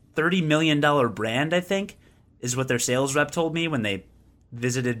a $30 million brand, I think, is what their sales rep told me when they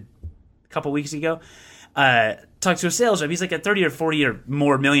visited a couple weeks ago. Talked to a sales rep. He's like a 30 or 40 or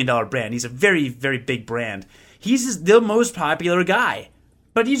more $1 million brand. He's a very, very big brand. He's the most popular guy,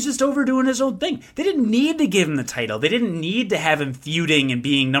 but he's just overdoing his own thing. They didn't need to give him the title. They didn't need to have him feuding and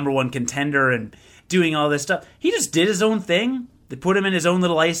being number one contender and doing all this stuff. He just did his own thing. They put him in his own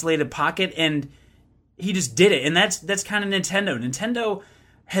little isolated pocket, and he just did it. And that's kind of Nintendo. Nintendo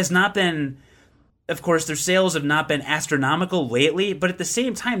has not been, of course, their sales have not been astronomical lately, but at the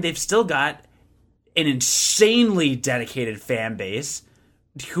same time, they've still got an insanely dedicated fan base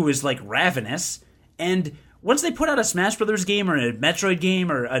who is like ravenous. And once they put out a Smash Brothers game or a Metroid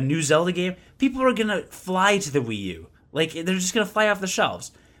game or a new Zelda game, people are going to fly to the Wii U. Like, they're just going to fly off the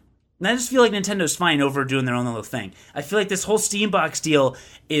shelves. And I just feel like Nintendo's fine overdoing their own little thing. I feel like this whole Steambox deal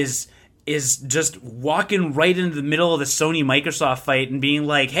is just walking right into the middle of the Sony-Microsoft fight and being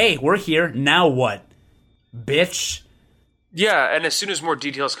like, hey, we're here, now what? Bitch. Yeah, and as soon as more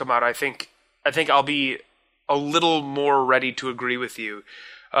details come out, I think I'll be a little more ready to agree with you.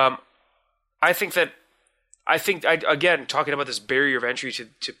 Again, talking about this barrier of entry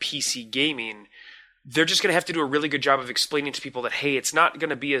to PC gaming, they're just going to have to do a really good job of explaining to people that, hey, it's not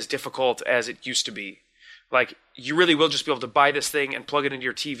going to be as difficult as it used to be. Like, you really will just be able to buy this thing and plug it into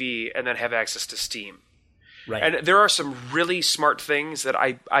your TV and then have access to Steam. Right. And there are some really smart things that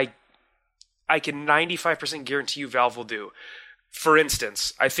I can 95% guarantee you Valve will do. For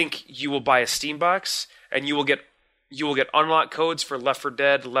instance, I think you will buy a Steam box and you will get unlock codes for Left 4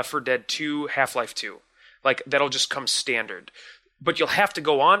 Dead, Left 4 Dead 2, Half-Life 2. Like, that'll just come standard. But you'll have to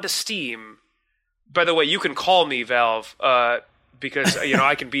go on to Steam. By the way, you can call me, Valve, because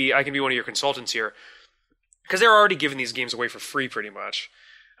I can be one of your consultants here. Because they're already giving these games away for free, pretty much.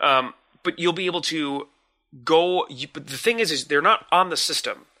 But you'll be able to go. But the thing is they're not on the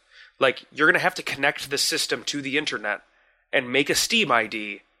system. Like, you're going to have to connect the system to the internet and make a Steam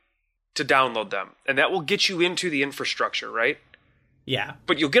ID to download them, and that will get you into the infrastructure, right? Yeah.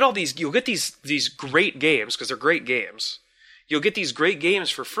 But you'll get these great games, because they're great games. You'll get these great games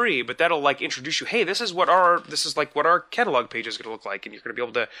for free, but that'll like introduce you, hey, this is what our catalog page is going to look like, and you're going to be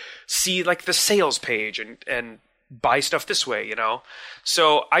able to see like the sales page and buy stuff this way, you know?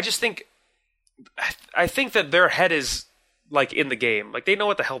 So I think that their head is like in the game. Like, they know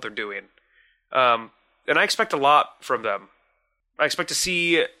what the hell they're doing. And I expect a lot from them. I expect to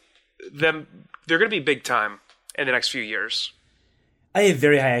see them. They're going to be big time in the next few years. I have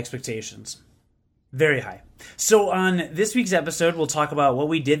very high expectations. Very high. So on this week's episode, we'll talk about what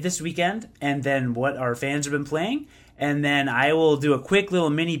we did this weekend and then what our fans have been playing. And then I will do a quick little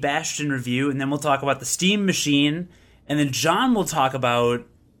mini Bastion review, and then we'll talk about the Steam Machine. And then John will talk about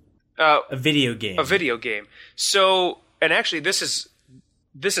a video game. A video game. So, and actually, this is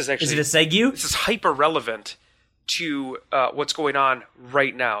actually... Is it a segue? This is hyper relevant to what's going on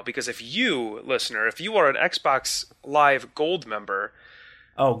right now. Because if you, listener, if you are an Xbox Live Gold member...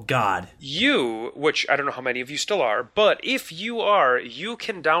 Oh, God. You, which I don't know how many of you still are, but if you are, you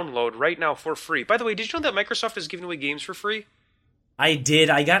can download right now for free. By the way, did you know that Microsoft is giving away games for free? I did.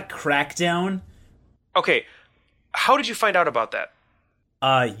 I got Crackdown. Okay. How did you find out about that?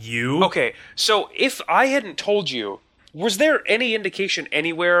 You. Okay. So if I hadn't told you, was there any indication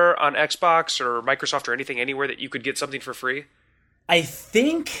anywhere on Xbox or Microsoft or anything anywhere that you could get something for free? I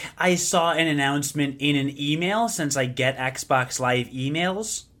think I saw an announcement in an email since I get Xbox Live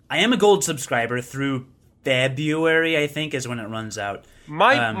emails. I am a gold subscriber through February, I think, is when it runs out.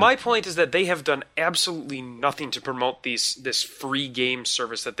 My point is that they have done absolutely nothing to promote this free game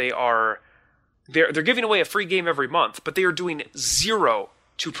service that they're giving away a free game every month, but they are doing zero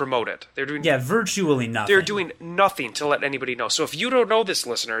to promote it. They're doing virtually nothing. They're doing nothing to let anybody know. So if you don't know this,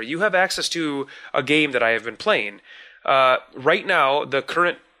 listener, you have access to a game that I have been playing. Right now, the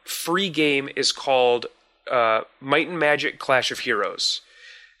current free game is called Might and Magic Clash of Heroes.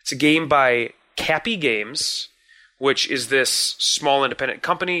 It's a game by Cappy Games, which is this small independent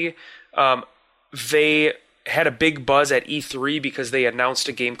company. They had a big buzz at E3 because they announced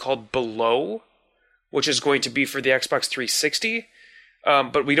a game called Below, which is going to be for the Xbox 360.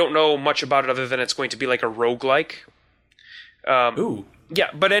 But we don't know much about it other than it's going to be like a roguelike. Ooh.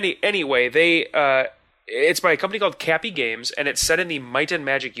 Yeah, but anyway, it's by a company called Cappy Games, and it's set in the Might and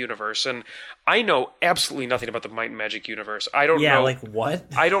Magic universe. And I know absolutely nothing about the Might and Magic universe. I don't know. Yeah, like what?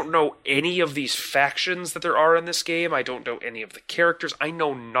 I don't know any of these factions that there are in this game. I don't know any of the characters. I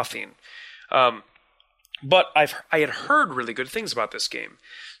know nothing. But I had heard really good things about this game.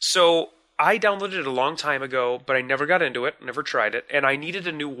 So I downloaded it a long time ago, but I never got into it, never tried it, and I needed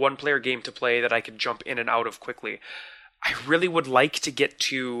a new one-player game to play that I could jump in and out of quickly. I really would like to get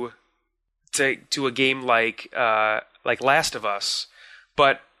to a game like Last of Us,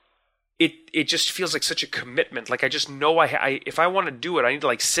 but it just feels like such a commitment. Like I just know if I want to do it, I need to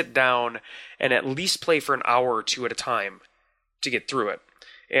like sit down and at least play for an hour or two at a time to get through it.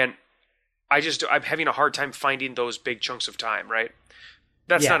 And I'm having a hard time finding those big chunks of time, right?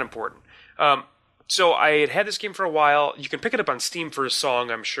 That's not important. So I had this game for a while. You can pick it up on Steam for a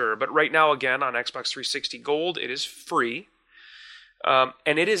song, I'm sure. But right now, again, on Xbox 360 Gold, it is free. And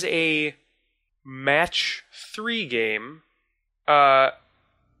it is a match 3 game. What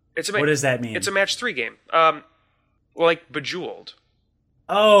does that mean? It's a match 3 game. Like Bejeweled.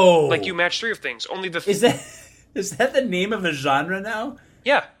 Oh. Like you match 3 of things. Only the... Is that the name of a genre now?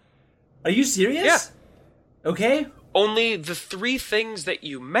 Yeah. Are you serious? Yeah. Okay. Only the 3 things that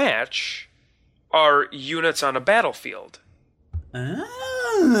you match are units on a battlefield.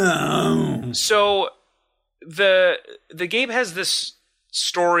 Oh. So the game has this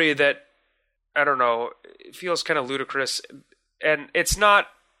story that, I don't know, it feels kind of ludicrous, and it's not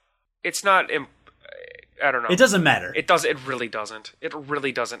I don't know. It doesn't matter. It really doesn't. It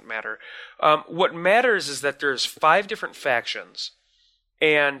really doesn't matter. What matters is that there's 5 different factions,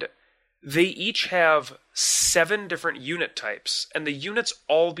 and they each have 7 different unit types, and the units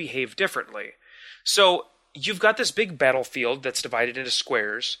all behave differently. So you've got this big battlefield that's divided into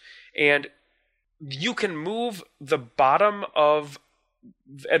squares, and you can move the bottom of,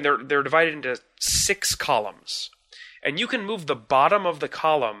 and they're divided into 6 columns, and you can move the bottom of the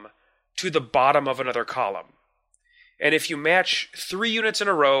column to the bottom of another column. And if you match 3 units in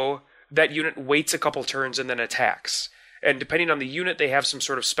a row, that unit waits a couple turns and then attacks. And depending on the unit, they have some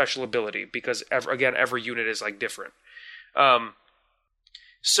sort of special ability, because every unit is like different.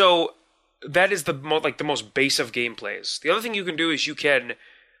 So that is the most base of gameplays. The other thing you can do is you can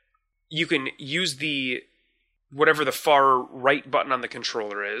use the whatever the far right button on the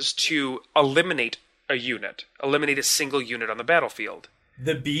controller is to eliminate a single unit on the battlefield.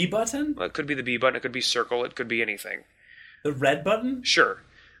 The B button? Well, it could be the B button, it could be circle, it could be anything. The red button? Sure.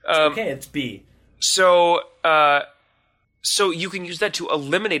 Okay, it's B. So you can use that to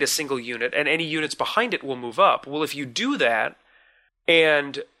eliminate a single unit, and any units behind it will move up. Well, if you do that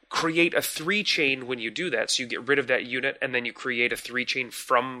and create a 3 chain when you do that, so you get rid of that unit, and then you create a 3 chain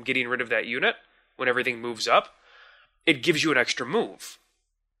from getting rid of that unit when everything moves up, it gives you an extra move.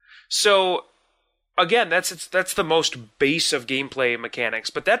 So again, that's the most base of gameplay mechanics,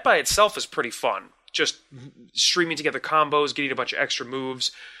 but that by itself is pretty fun. Just streaming together combos, getting a bunch of extra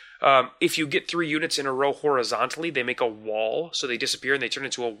moves. If you get 3 units in a row horizontally, they make a wall, so they disappear and they turn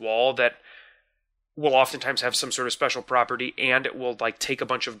into a wall that will oftentimes have some sort of special property, and it will like take a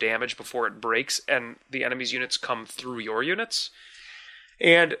bunch of damage before it breaks, and the enemy's units come through your units.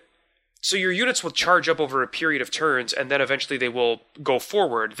 And so your units will charge up over a period of turns, and then eventually they will go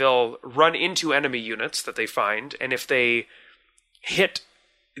forward. They'll run into enemy units that they find, and if they hit,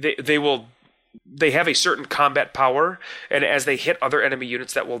 they have a certain combat power, and as they hit other enemy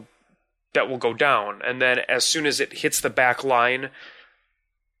units, that will go down. And then as soon as it hits the back line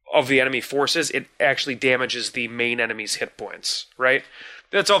of the enemy forces, it actually damages the main enemy's hit points, right?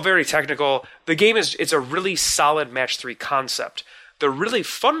 That's all very technical. The game it's a really solid match 3 concept. The really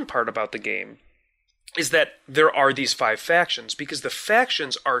fun part about the game is that there are these 5 factions, because the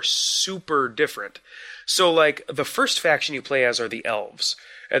factions are super different. So like the first faction you play as are the elves,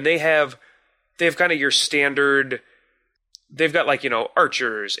 and they have kind of your standard, they've got like,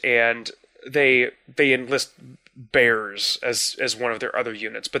 archers, and they enlist bears as one of their other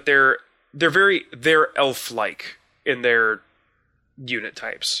units, but they're elf-like in their unit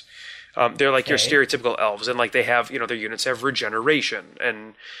types. They're like your stereotypical elves, and like they have, their units have regeneration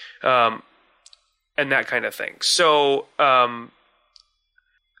and that kind of thing. So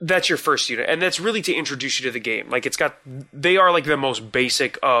that's your first unit, and that's really to introduce you to the game. Like they are like the most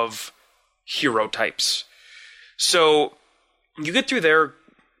basic of hero types. So you get through their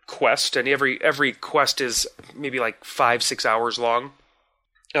quest, and every quest is maybe like 5-6 hours long,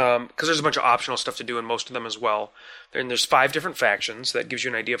 because there's a bunch of optional stuff to do in most of them as well. And there's 5 different factions. That gives you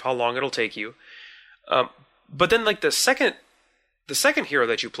an idea of how long it'll take you. But then like the second hero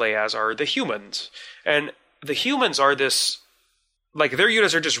that you play as are the humans, and the humans are this, like, their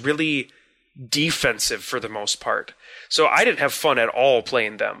units are just really defensive for the most part. So I didn't have fun at all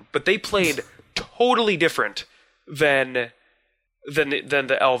playing them, but they played totally different than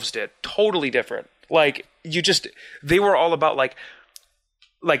the elves did. Totally different. Like, they were all about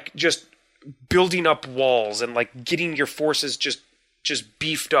like just building up walls and like getting your forces just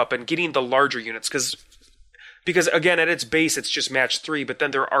beefed up and getting the larger units, because again, at its base it's just match 3, but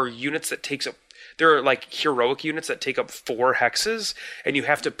then there are units that there are like heroic units that take up 4 hexes, and you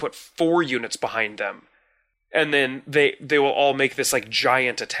have to put 4 units behind them, and then they will all make this like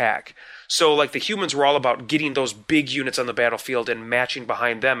giant attack. So like the humans were all about getting those big units on the battlefield and matching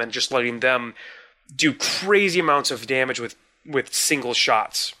behind them and just letting them do crazy amounts of damage with single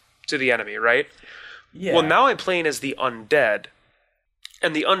shots to the enemy, right? Yeah. Well, now I'm playing as the undead,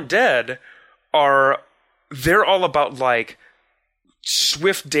 and the undead they're all about like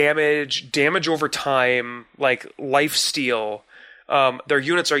swift damage over time, like life steal. Their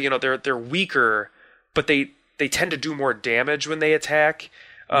units are, they're weaker, but they tend to do more damage when they attack.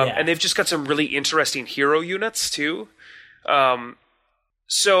 And they've just got some really interesting hero units too.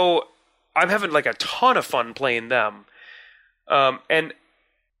 So I'm having like a ton of fun playing them. And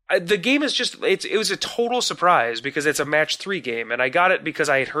the game is it was a total surprise, because it's a match 3 game, and I got it because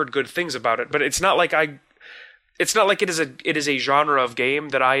I had heard good things about it. But it's not like it is a genre of game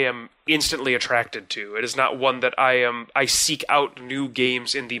that I am instantly attracted to. It is not one that I seek out new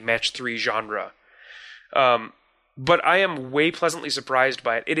games in the match 3 genre. But I am way pleasantly surprised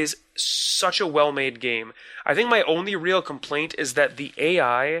by it. It is such a well-made game. I think my only real complaint is that the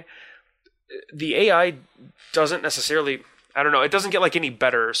AI doesn't necessarily, I don't know, it doesn't get like any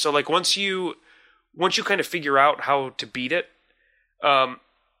better. So like once you kind of figure out how to beat it,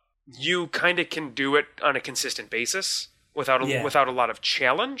 you kind of can do it on a consistent basis without a lot of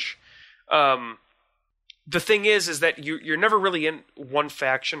challenge. The thing is that you're never really in one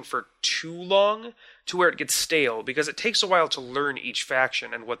faction for too long to where it gets stale, because it takes a while to learn each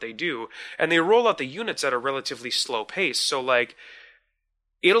faction and what they do, and they roll out the units at a relatively slow pace. So like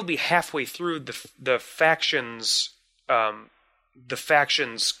it'll be halfway through the factions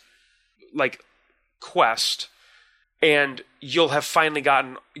like quest, and you'll have finally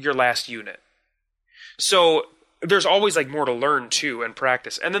gotten your last unit. So there's always like more to learn too and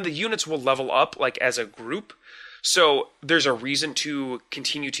practice. And then the units will level up like as a group. So there's a reason to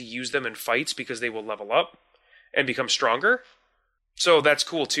continue to use them in fights, because they will level up and become stronger. So that's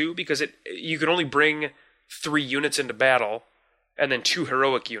cool too, because you can only bring 3 units into battle and then 2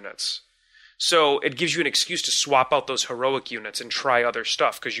 heroic units. So it gives you an excuse to swap out those heroic units and try other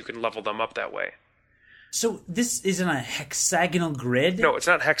stuff, because you can level them up that way. So this isn't a hexagonal grid? No, it's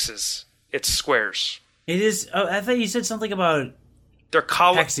not hexes. It's squares. It is. Oh, I thought you said something about... They're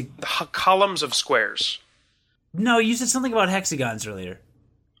columns of squares. No, you said something about hexagons earlier.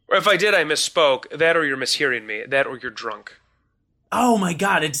 Or if I did, I misspoke. That or you're mishearing me. That or you're drunk. Oh my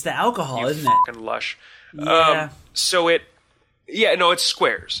god, it's the alcohol, isn't it? Fucking lush. Yeah. So Yeah, no, it's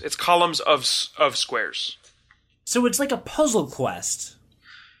squares. It's columns of squares. So it's like a puzzle quest.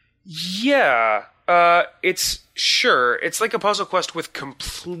 Yeah, it's like a puzzle quest with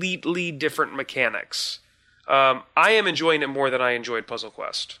completely different mechanics. I am enjoying it more than I enjoyed Puzzle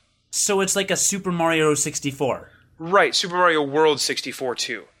Quest. So it's like a Super Mario 64. Right, Super Mario World 64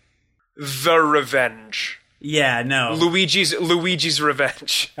 2. The Revenge. Yeah, no. Luigi's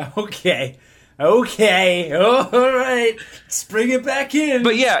Revenge. Okay. All right. Let's bring it back in.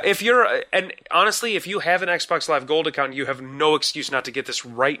 But yeah, and honestly, if you have an Xbox Live Gold account, you have no excuse not to get this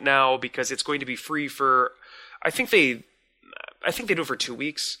right now because it's going to be free for, I think they do it for 2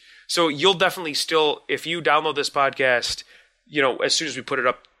 weeks. So you'll definitely still, if you download this podcast, as soon as we put it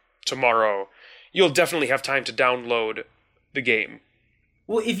up tomorrow, you'll definitely have time to download the game.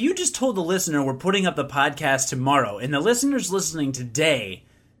 Well, if you just told the listener we're putting up the podcast tomorrow, and the listener's listening today,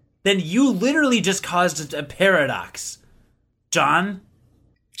 then you literally just caused a paradox. John?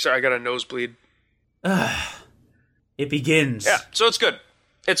 Sorry, I got a nosebleed. It begins. Yeah, so it's good.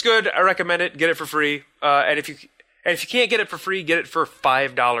 It's good. I recommend it. Get it for free. And if you can't get it for free, get it for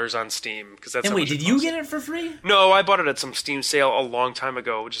 $5 on Steam. And wait, did you get it for free? No, I bought it at some Steam sale a long time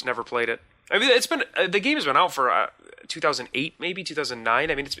ago. Just never played it. I mean, the game has been out for 2008, maybe 2009.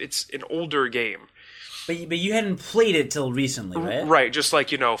 I mean, it's an older game. But you hadn't played it till recently, right? Right, just like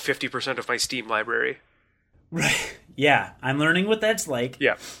 50% of my Steam library. Right. Yeah, I'm learning what that's like.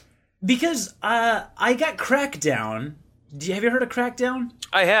 Yeah. Because I got Crackdown. Have you heard of Crackdown?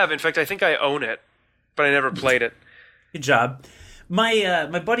 I have. In fact, I think I own it, but I never played it. Good job.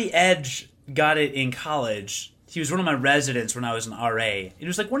 My buddy Edge got it in college. He was one of my residents when I was an RA. It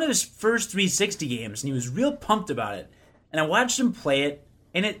was like one of his first 360 games, and he was real pumped about it. And I watched him play it,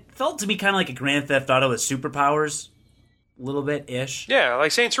 and it felt to me kind of like a Grand Theft Auto with superpowers. A little bit-ish. Yeah,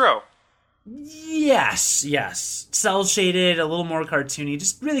 like Saints Row. Yes. Cel-shaded, a little more cartoony,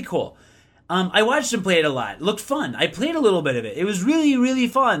 just really cool. I watched him play it a lot. It looked fun. I played a little bit of it. It was really, really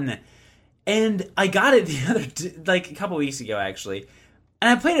fun. And I got it a couple weeks ago, actually. And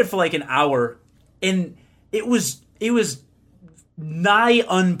I played it for like an hour, and it was nigh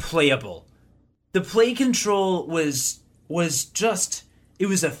unplayable. The play control was just, it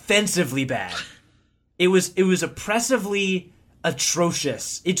was offensively bad. It was oppressively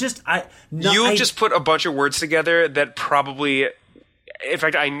atrocious. It just just put a bunch of words together that probably, in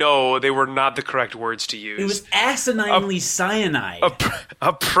fact, I know they were not the correct words to use. It was asininely cyanide.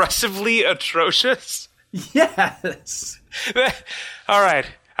 Oppressively atrocious? Yes. All right.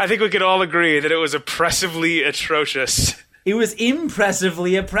 I think we can all agree that it was oppressively atrocious. It was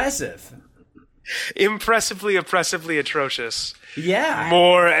impressively oppressive. Impressively, oppressively atrocious. Yeah.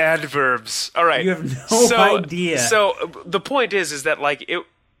 More adverbs. All right. You have no idea. So the point is that like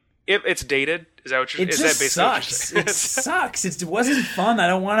it's dated. Is that what you're? It just sucks. It sucks. It wasn't fun. I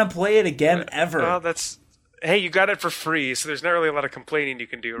don't want to play it again ever. Well, hey, you got it for free, so there's not really a lot of complaining you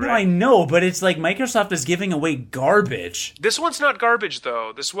can do, right? No, I know, but it's like Microsoft is giving away garbage. This one's not garbage,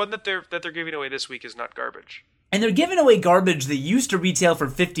 though. This one that they're giving away this week is not garbage. And they're giving away garbage that used to retail for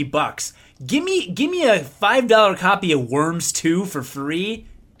 $50. Give me a $5 copy of Worms 2 for free,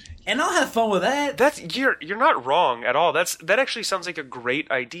 and I'll have fun with that. You're not wrong at all. That actually sounds like a great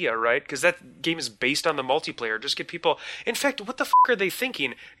idea, right? Because that game is based on the multiplayer. Just get people. In fact, what the are they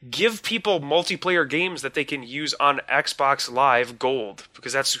thinking? Give people multiplayer games that they can use on Xbox Live Gold,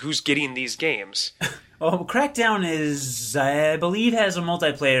 because that's who's getting these games. Oh, Crackdown is, I believe, has a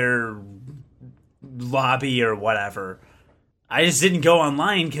multiplayer lobby or whatever. I just didn't go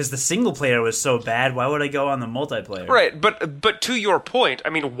online because the single player was so bad. Why would I go on the multiplayer? Right, but to your point, I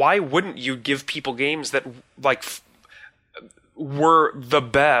mean, why wouldn't you give people games that were the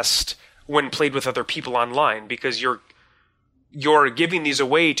best when played with other people online? Because you're giving these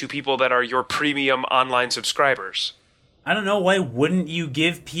away to people that are your premium online subscribers. I don't know, why wouldn't you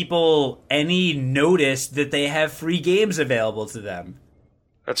give people any notice that they have free games available to them?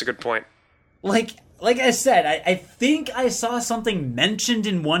 That's a good point. Like I said, I think I saw something mentioned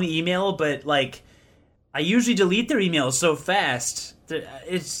in one email, but I usually delete their emails so fast.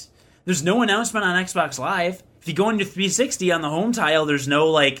 There's no announcement on Xbox Live. If you go into 360 on the home tile, there's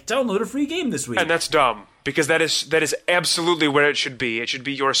no download a free game this week. And that's dumb, because that is absolutely where it should be. It should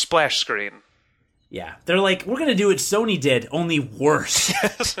be your splash screen. Yeah, they're like, we're gonna do what Sony did, only worse.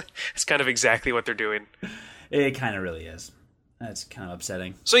 It's kind of exactly what they're doing. It kind of really is. That's kind of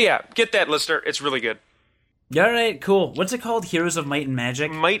upsetting. So yeah, get that, listener. It's really good. All right, cool. What's it called? Heroes of Might and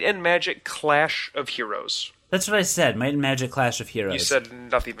Magic? Might and Magic Clash of Heroes. That's what I said. Might and Magic Clash of Heroes. You said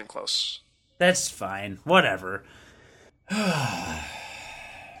nothing even close. That's fine. Whatever. It's a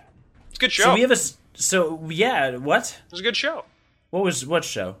good show. So yeah, what? It was a good show. What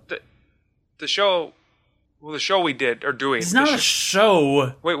show? The show. Well, the show we did are doing. It's not a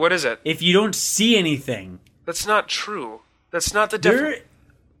show. Wait, what is it? If you don't see anything. That's not true. That's not the definition.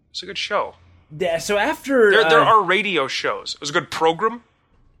 It's a good show. Yeah, so after... There are radio shows. It was a good program.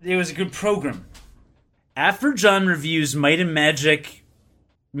 It was a good program. After John reviews Might and Magic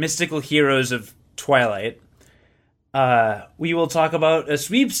Mystical Heroes of Twilight, we will talk about a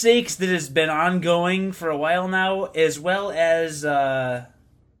sweepstakes that has been ongoing for a while now, as well as...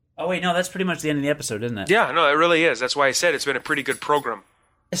 Oh, wait, no, that's pretty much the end of the episode, isn't it? Yeah, no, it really is. That's why I said it's been a pretty good program.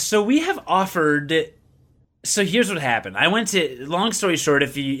 So we have offered... So here's what happened. I went to... Long story short,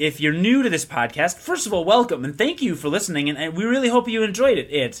 if you're new to this podcast, first of all, welcome, and thank you for listening, and we really hope you enjoyed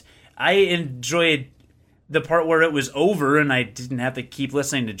it. I enjoyed the part where it was over, and I didn't have to keep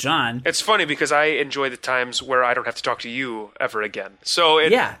listening to John. It's funny, because I enjoy the times where I don't have to talk to you ever again. So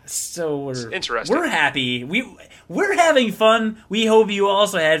we're interesting. We're happy. We're having fun. We hope you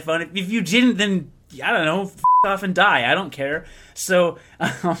also had fun. If you didn't, then I don't know, f*** off and die. I don't care. So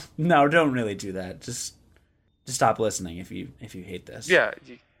no, don't really do that. Just stop listening if you hate this. Yeah.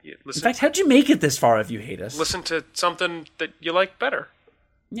 Listen. In fact, how'd you make it this far if you hate us? Listen to something that you like better.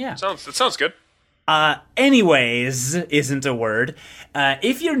 Yeah. It sounds good. Anyways, isn't a word.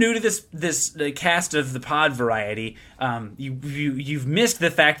 If you're new to this cast of the pod variety, you've missed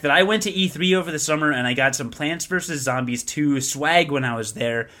the fact that I went to E3 over the summer and I got some Plants vs. Zombies 2 swag when I was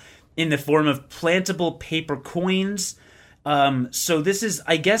there in the form of plantable paper coins. So this is,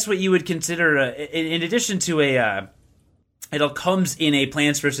 I guess, what you would consider, in addition to it comes in a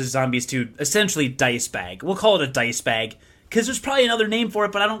Plants vs. Zombies 2, essentially dice bag. We'll call it a dice bag, because there's probably another name for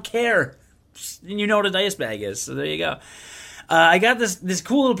it, but I don't care. You know what a dice bag is, so there you go. I got this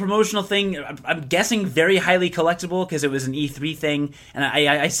cool little promotional thing. I'm guessing very highly collectible because it was an E3 thing, and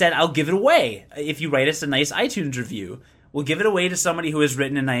I said I'll give it away if you write us a nice iTunes review. We'll give it away to somebody who has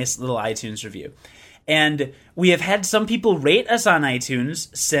written a nice little iTunes review. And we have had some people rate us on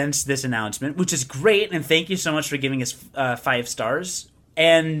iTunes since this announcement, which is great, and thank you so much for giving us 5 stars.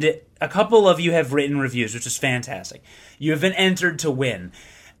 And a couple of you have written reviews, which is fantastic. You have been entered to win.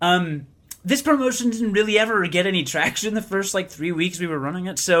 This promotion didn't really ever get any traction the first 3 weeks we were running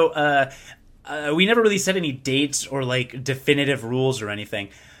it, so we never really set any dates or definitive rules or anything.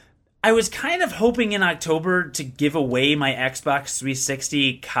 I was kind of hoping in October to give away my Xbox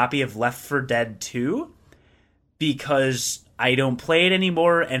 360 copy of Left 4 Dead 2 because I don't play it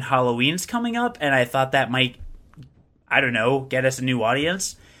anymore and Halloween's coming up, and I thought that might, I don't know, get us a new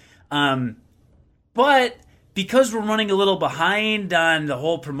audience. But because we're running a little behind on the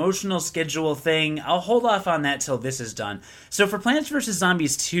whole promotional schedule thing, I'll hold off on that till this is done. So for Plants vs.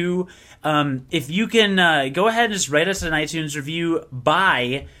 Zombies 2, if you can go ahead and just write us an iTunes review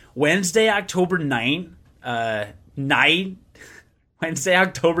by Wednesday, October 9th, Wednesday,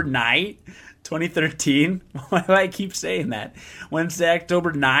 October 9th, 2013. Why do I keep saying that? Wednesday,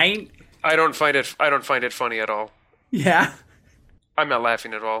 October 9th? I don't find it funny at all. Yeah. I'm not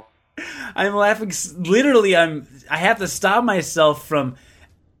laughing at all. I'm laughing. Literally, I have to stop myself from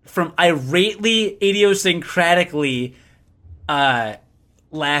irately, idiosyncratically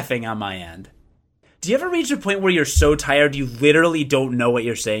laughing on my end. Do you ever reach a point where you're so tired you literally don't know what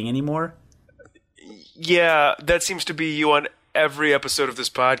you're saying anymore? Yeah, that seems to be you on every episode of this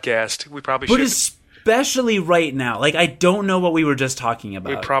podcast. We probably should. But especially right now. I don't know what we were just talking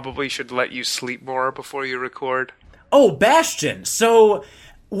about. We probably should let you sleep more before you record. Oh, Bastion. So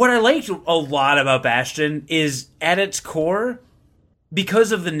what I liked a lot about Bastion is, at its core,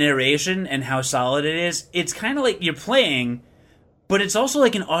 because of the narration and how solid it is, it's kind of like you're playing, but it's also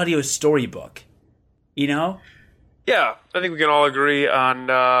like an audio storybook. You know? Yeah, I think we can all agree on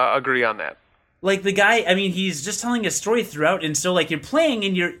that. The guy, he's just telling a story throughout, and so you're playing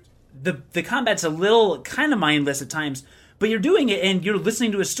and the combat's a little kind of mindless at times, but you're doing it and you're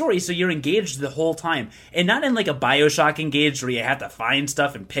listening to a story, so you're engaged the whole time. And not in a BioShock engaged where you have to find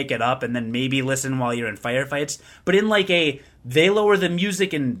stuff and pick it up and then maybe listen while you're in firefights, but in they lower the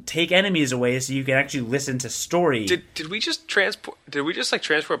music and take enemies away so you can actually listen to story. Did we just transport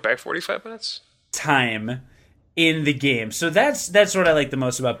back 45 minutes? Time in the game. So that's what I like the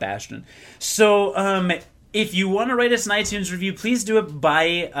most about Bastion. So if you want to write us an iTunes review, please do it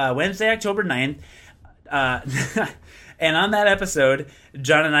by Wednesday, October 9th. And on that episode,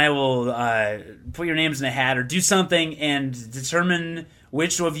 John and I will put your names in a hat or do something and determine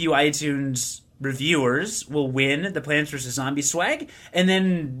which of you iTunes reviewers will win the Plants vs. Zombies swag. And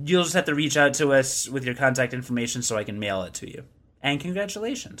then you'll just have to reach out to us with your contact information so I can mail it to you. And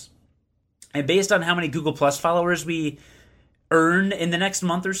congratulations. And based on how many Google Plus followers we earn in the next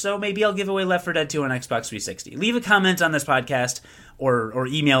month or so, maybe I'll give away Left 4 Dead 2 on Xbox 360. Leave a comment on this podcast or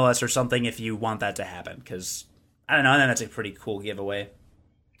email us or something if you want that to happen, because I don't know, I think that's a pretty cool giveaway,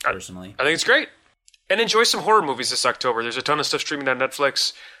 personally. I think it's great. And enjoy some horror movies this October. There's a ton of stuff streaming on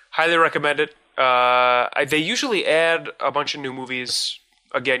Netflix. Highly recommend it. They usually add a bunch of new movies.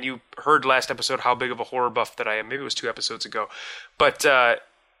 Again, you heard last episode how big of a horror buff that I am. Maybe it was 2 episodes ago. But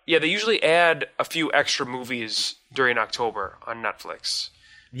yeah, they usually add a few extra movies during October on Netflix.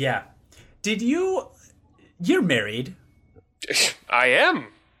 Yeah. You're married. I am.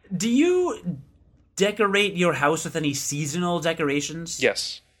 Do you decorate your house with any seasonal decorations?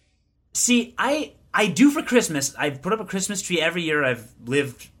 Yes. See, I do for Christmas. I've put up a Christmas tree every year I've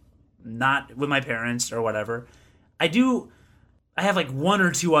lived not with my parents or whatever. I have like 1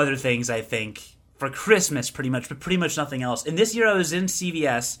 or 2 other things, I think, for Christmas pretty much, but pretty much nothing else. And this year I was in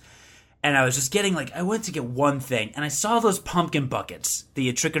CVS and I was just getting I went to get one thing and I saw those pumpkin buckets that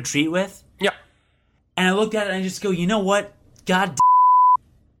you trick or treat with. Yeah. And I looked at it and I just go, you know what? God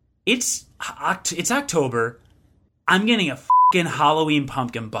it's October. I'm getting a fucking Halloween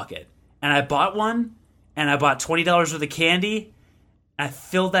pumpkin bucket. And I bought one, and I bought $20 worth of candy. I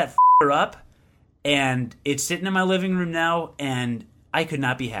filled that up, and it's sitting in my living room now, and I could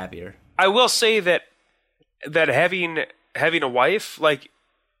not be happier. I will say that having a wife,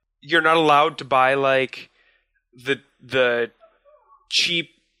 you're not allowed to buy the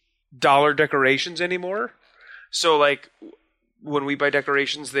cheap dollar decorations anymore. So when we buy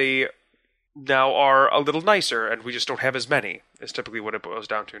decorations, they now are a little nicer, and we just don't have as many. Is typically what it boils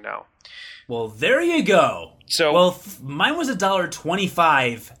down to now. Well, there you go. So, mine was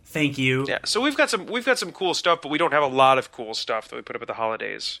 $1.25. Thank you. Yeah. So we've got some cool stuff, but we don't have a lot of cool stuff that we put up at the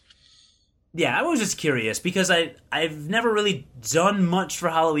holidays. Yeah, I was just curious because I've never really done much for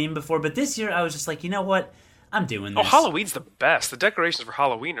Halloween before, but this year I was just like, you know what? I'm doing this. Oh, Halloween's the best. The decorations for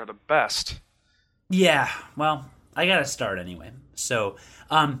Halloween are the best. Yeah. Well, I gotta start anyway. So,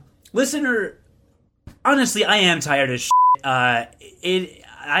 listener, honestly, I am tired as shit.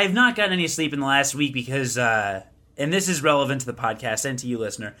 I have not gotten any sleep in the last week because, and this is relevant to the podcast and to you,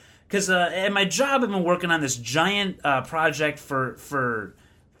 listener, because at my job, I've been working on this giant project for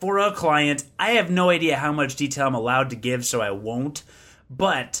a client. I have no idea how much detail I'm allowed to give, so I won't.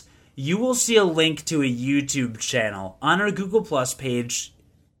 But you will see a link to a YouTube channel on our Google Plus page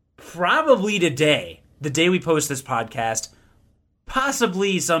probably today, the day we post this podcast,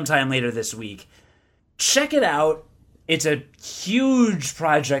 possibly sometime later this week. Check it out. It's a huge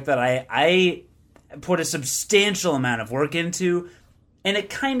project that I put a substantial amount of work into, and it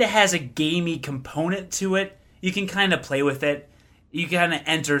kind of has a gamey component to it. You can kind of play with it. You kind of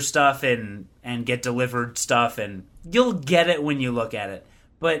enter stuff and get delivered stuff, and you'll get it when you look at it.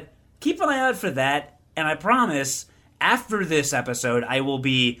 But keep an eye out for that, and I promise, after this episode, I will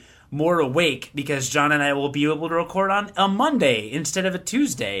be more awake because John and I will be able to record on a Monday instead of a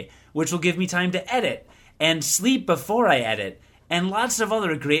Tuesday, which will give me time to edit and sleep before I edit, and lots of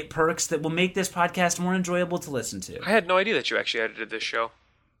other great perks that will make this podcast more enjoyable to listen to. I had no idea that you actually edited this show.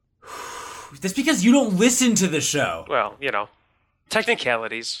 That's because you don't listen to the show. Well,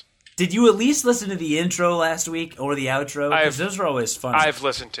 technicalities. Did you at least listen to the intro last week or the outro? Because those are always funny. I've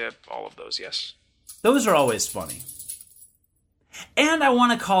listened to all of those, yes. Those are always funny. And I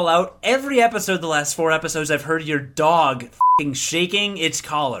want to call out, every episode, the last 4 episodes, I've heard your dog f***ing shaking its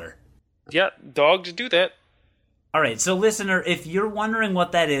collar. Yeah, dogs do that. Alright, so listener, if you're wondering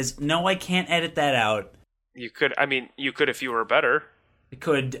what that is, no, I can't edit that out. You could if you were better. I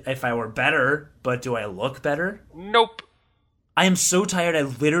could if I were better, but do I look better? Nope. I am so tired, I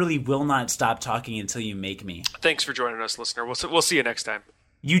literally will not stop talking until you make me. Thanks for joining us, listener. We'll see you next time.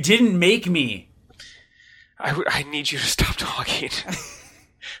 You didn't make me. I need you to stop talking.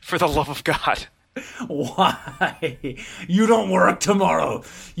 For the love of God. Why? You don't work tomorrow.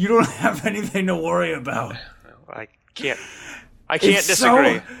 You don't have anything to worry about. I can't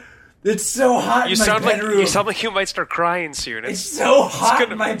disagree. It's so hot in my bedroom. You sound like you might start crying soon. It's so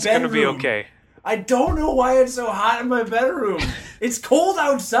hot in my bedroom. It's going to be okay. I don't know why it's so hot in my bedroom. It's cold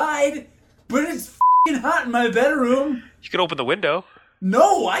outside, but it's f***ing hot in my bedroom. You could open the window.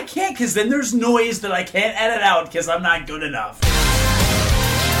 No, I can't, because then there's noise that I can't edit out because I'm not good enough.